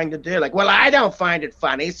are trying to do. Like, well, I don't find it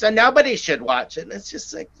funny, so nobody should watch it. And it's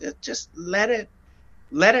just like, just let it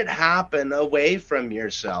happen away from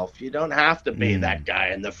yourself. You don't have to be that guy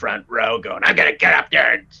in the front row going, I'm going to get up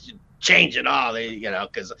there and change it all,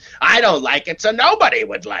 because I don't like it, so nobody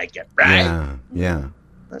would like it, right? Yeah.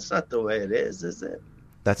 That's not the way it is it?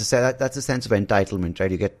 That's a sense of entitlement,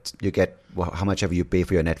 right? You get how much ever you pay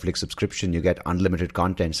for your Netflix subscription, you get unlimited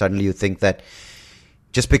content. Suddenly you think that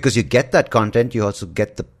just because you get that content, you also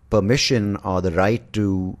get the permission or the right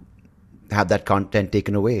to have that content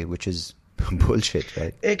taken away, which is bullshit,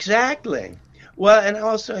 right? Exactly. Well, and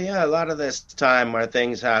also, a lot of this time where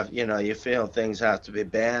things have, you feel things have to be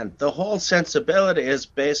banned. The whole sensibility is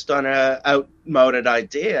based on a outmoded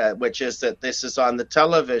idea, which is that this is on the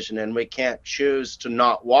television and we can't choose to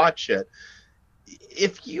not watch it.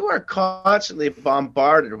 If you are constantly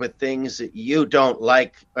bombarded with things that you don't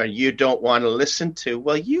like or you don't want to listen to,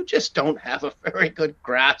 well, you just don't have a very good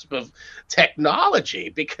grasp of technology,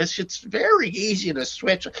 because it's very easy to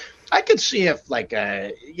switch. I could see if like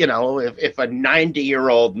if a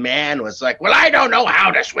 90-year-old man was like, well, I don't know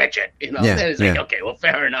how to switch it, then it's like, okay, well,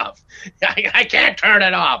 fair enough. I can't turn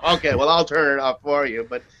it off. Okay, well, I'll turn it off for you.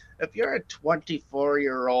 But if you're a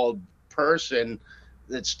 24-year-old person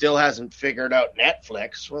that still hasn't figured out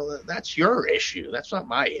Netflix, well, that's your issue. That's not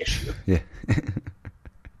my issue. Yeah.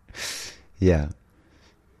 Yeah.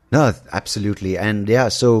 No, absolutely. And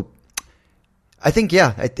so I think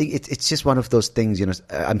it's just one of those things,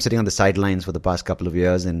 I'm sitting on the sidelines for the past couple of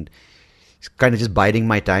years and kind of just biding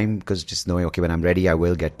my time, because just knowing, okay, when I'm ready, I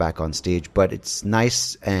will get back on stage. But it's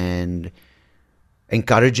nice and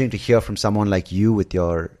encouraging to hear from someone like you with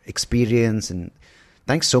your experience, and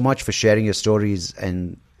thanks so much for sharing your stories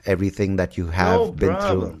and everything that you have been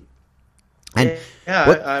through. And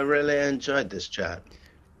I really enjoyed this chat.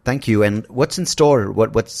 Thank you. And what's in store?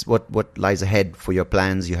 What lies ahead for your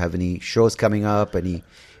plans? You have any shows coming up?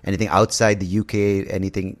 Anything outside the UK?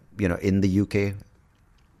 Anything in the UK?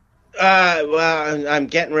 Well, I'm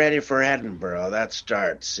getting ready for Edinburgh. That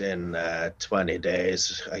starts in 20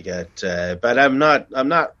 days. But I'm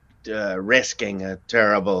not risking a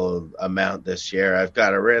terrible amount this year. I've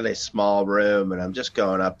got a really small room, and I'm just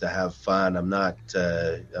going up to have fun. I'm not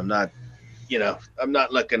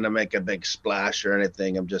looking to make a big splash or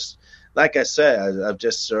anything. I'm just, like I say, I've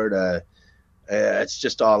just sort of, it's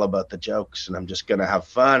just all about the jokes, and I'm just going to have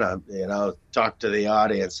fun. Talk to the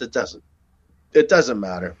audience. It doesn't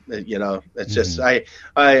matter. It's just, I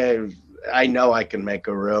know I can make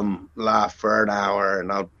a room laugh for an hour,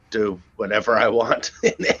 and I'll do whatever I want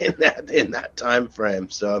in that time frame.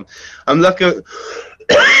 So I'm looking,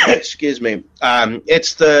 excuse me.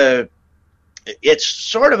 It's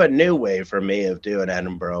sort of a new way for me of doing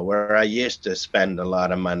Edinburgh, where I used to spend a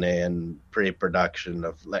lot of money in pre-production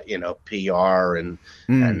of, PR and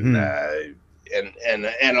a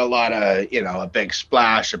lot of, a big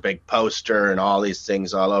splash, a big poster, and all these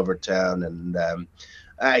things all over town. And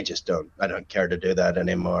I don't care to do that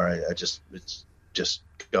anymore. It's just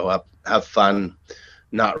go up, have fun,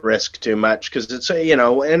 not risk too much, because it's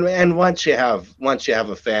and once you have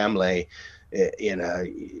a family,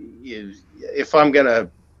 if I'm gonna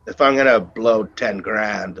blow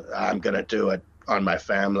 $10,000, I'm gonna do it on my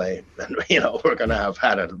family, and we're going to have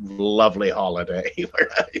had a lovely holiday.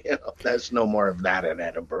 There's no more of that in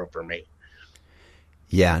Edinburgh for me.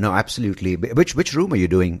 Yeah, no, absolutely. Which room are you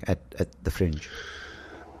doing at the Fringe?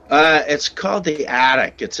 It's called the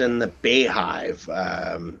Attic. It's in the Beehive.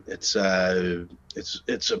 It's a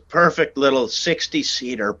perfect little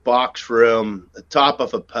 60-seater box room, the top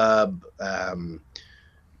of a pub.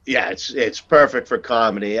 It's perfect for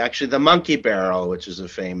comedy. Actually, the Monkey Barrel, which is a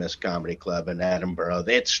famous comedy club in Edinburgh,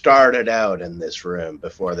 it started out in this room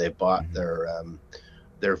before they bought their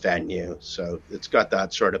venue. So it's got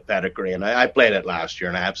that sort of pedigree. And I played it last year,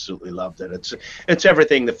 and I absolutely loved it. It's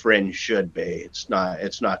everything the Fringe should be. It's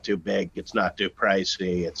not too big. It's not too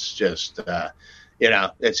pricey. It's just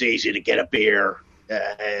it's easy to get a beer,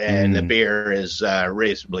 and the beer is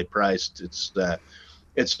reasonably priced. It's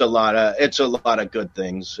a lot of good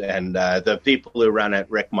things, and the people who run it,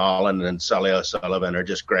 Rick Mullen and Sully O'Sullivan, are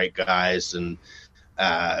just great guys. And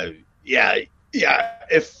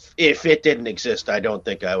if it didn't exist, I don't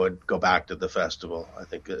think I would go back to the festival. I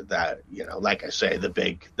think that like I say, the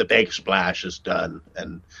big splash is done,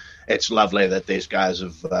 and it's lovely that these guys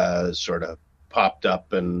have sort of popped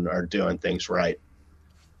up and are doing things right.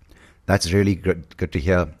 That's really good to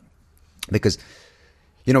hear, because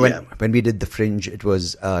when we did the Fringe, it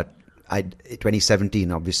was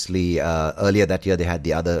 2017. Obviously, earlier that year they had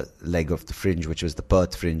the other leg of the Fringe, which was the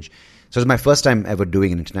Perth Fringe. So it was my first time ever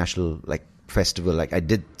doing an international festival. I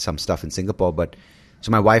did some stuff in Singapore, but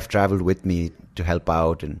so my wife traveled with me to help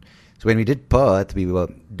out. And so when we did Perth, we were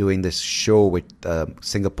doing this show with a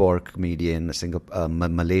Singapore comedian, a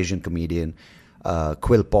Malaysian comedian,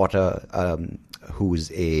 Quill Potter,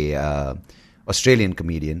 who's a Australian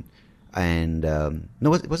comedian. And no,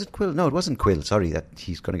 was it Quill? No, it wasn't Quill. Sorry, that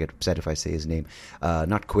he's going to get upset if I say his name.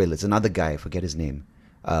 Not Quill. It's another guy. I forget his name.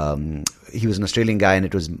 He was an Australian guy, and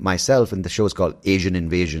it was myself, and the show is called Asian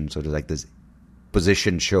Invasion. So it was like this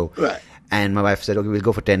position show. Right. And my wife said, okay, we'll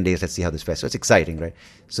go for 10 days. Let's see how this fests. So it's exciting, right?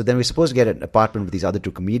 So then we're supposed to get an apartment with these other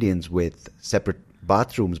two comedians with separate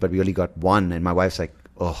bathrooms, but we only got one. And my wife's like,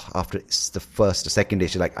 oh, after the second day,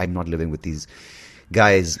 she's like, I'm not living with these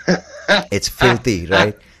guys. It's filthy,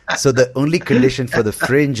 right? So the only condition for the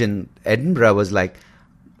Fringe in Edinburgh was I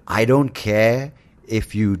don't care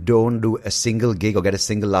if you don't do a single gig or get a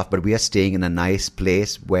single laugh, but we are staying in a nice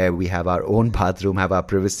place where we have our own bathroom, have our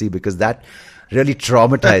privacy, because that really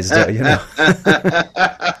traumatized her,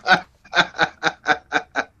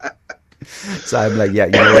 So I'm like, yeah,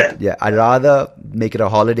 you know what? Yeah, I'd rather make it a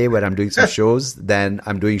holiday where I'm doing some shows than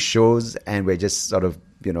I'm doing shows and we're just sort of,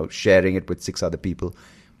 sharing it with 6 other people.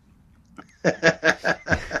 Well,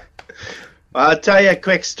 I'll tell you a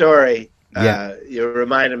quick story. Yeah. You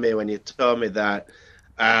reminded me when you told me that.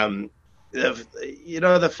 The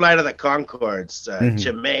Flight of the Conchords,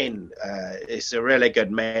 Jermaine is a really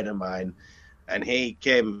good mate of mine, and he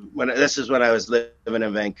came this is when I was living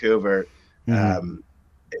in Vancouver. He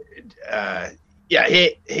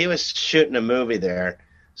was shooting a movie there,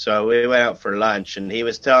 so we went out for lunch, and he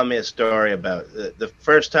was telling me a story about the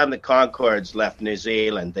first time the Conchords left New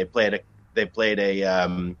Zealand. They played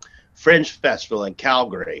a Fringe festival in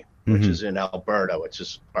Calgary, which is in Alberta, which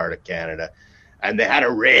is part of Canada, and they had a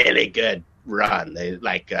really good run. They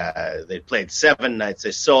played 7 nights.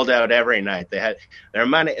 They sold out every night. They had their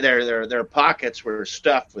money, their pockets were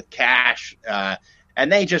stuffed with cash,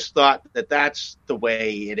 and they just thought that that's the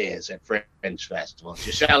way it is at Fringe festivals.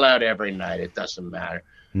 You sell out every night. It doesn't matter.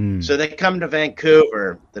 So they come to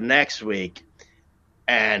Vancouver the next week,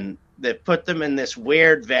 and they put them in this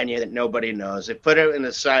weird venue that nobody knows. They put it in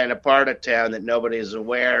a part of town that nobody is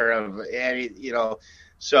aware of.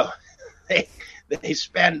 So they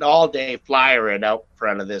spend all day flyering out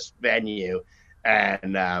front of this venue,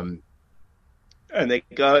 and they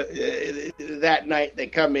go that night. They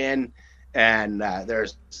come in, and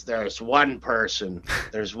there's one person.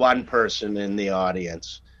 There's one person in the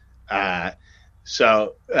audience.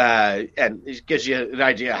 So and it gives you an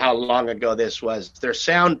idea how long ago this was. Their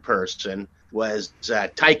sound person was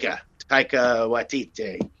Taika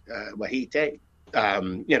Waititi.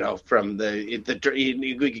 From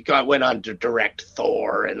he went on to direct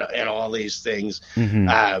Thor and all these things.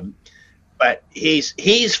 But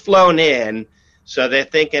he's flown in, so they're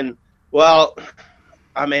thinking, well,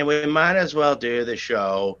 I mean, we might as well do the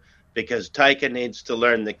show because Taika needs to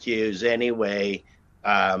learn the cues anyway.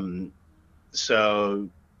 So,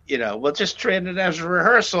 we'll just treat it as a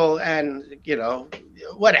rehearsal and,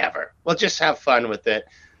 whatever. We'll just have fun with it.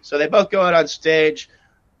 So they both go out on stage,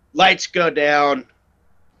 lights go down,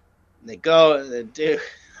 they do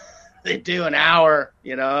an hour,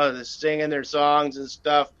 they're singing their songs and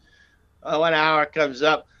stuff. 1 hour comes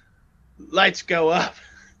up, lights go up,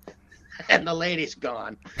 and the lady's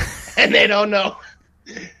gone, and they don't know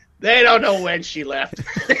when she left.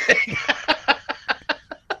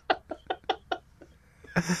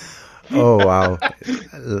 Oh wow.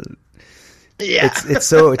 Yeah, It's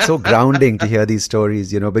so grounding to hear these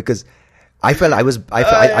stories, because I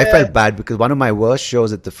felt bad because one of my worst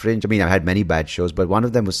shows at the Fringe, I mean, I've had many bad shows, but one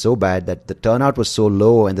of them was so bad that the turnout was so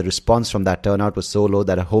low and the response from that turnout was so low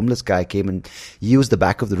that a homeless guy came and used the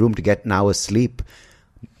back of the room to get an hour's sleep.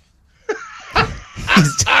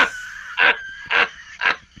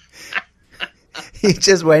 He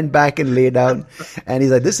just went back and lay down, and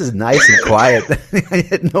he's like, "This is nice and quiet.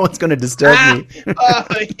 No one's going to disturb me." Oh,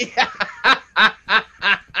 yeah.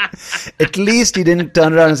 At least he didn't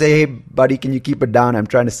turn around and say, "Hey, buddy, can you keep it down? I'm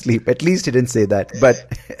trying to sleep." At least he didn't say that. But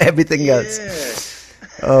everything else.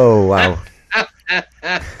 Oh, wow.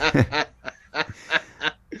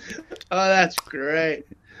 Oh, that's great.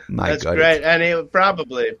 That's great. And he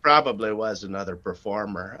probably was another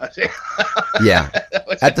performer. Yeah.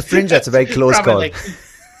 At the Fringe, that's a very close call.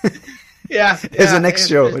 Yeah. It's the next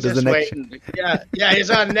show. It is the next show. Yeah, he's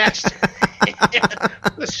on next.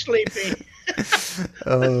 The sleepy.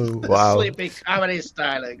 Oh, wow. Sleepy comedy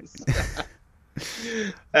stylings.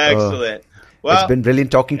 Excellent. Well, it's been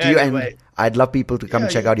brilliant talking to you, anyway. and I'd love people to come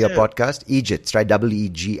check out your podcast, Eejits, right?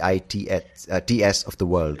 EEGITS of the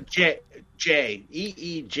world.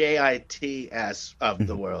 EEJITS of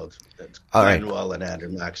the world. That's All right. Glenn Wool and Andrew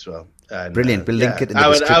Maxwell. And, Brilliant. We'll link it in the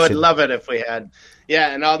description. I would love it if we had.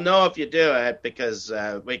 Yeah, and I'll know if you do it because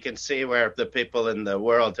we can see where the people in the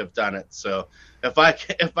world have done it. So if I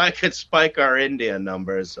could spike our India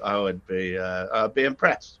numbers, I would be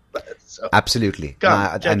impressed. So, absolutely.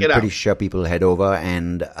 I'm pretty sure people will head over,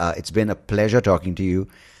 and it's been a pleasure talking to you.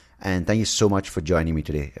 And thank you so much for joining me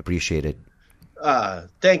today. Appreciate it.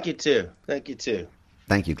 Thank you too. Thank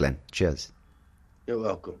you, Glenn. Cheers. You're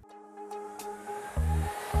welcome.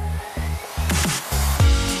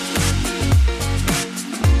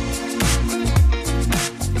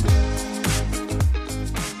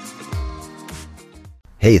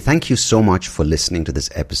 Hey, thank you so much for listening to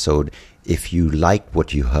this episode. If you liked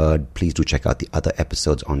what you heard, please do check out the other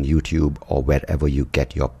episodes on YouTube or wherever you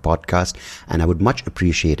get your podcast. And I would much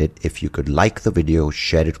appreciate it if you could like the video,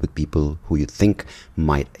 share it with people who you think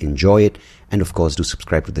might enjoy it. And of course, do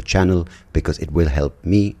subscribe to the channel because it will help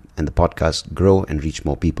me and the podcast grow and reach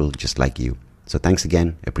more people just like you. So thanks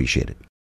again. Appreciate it.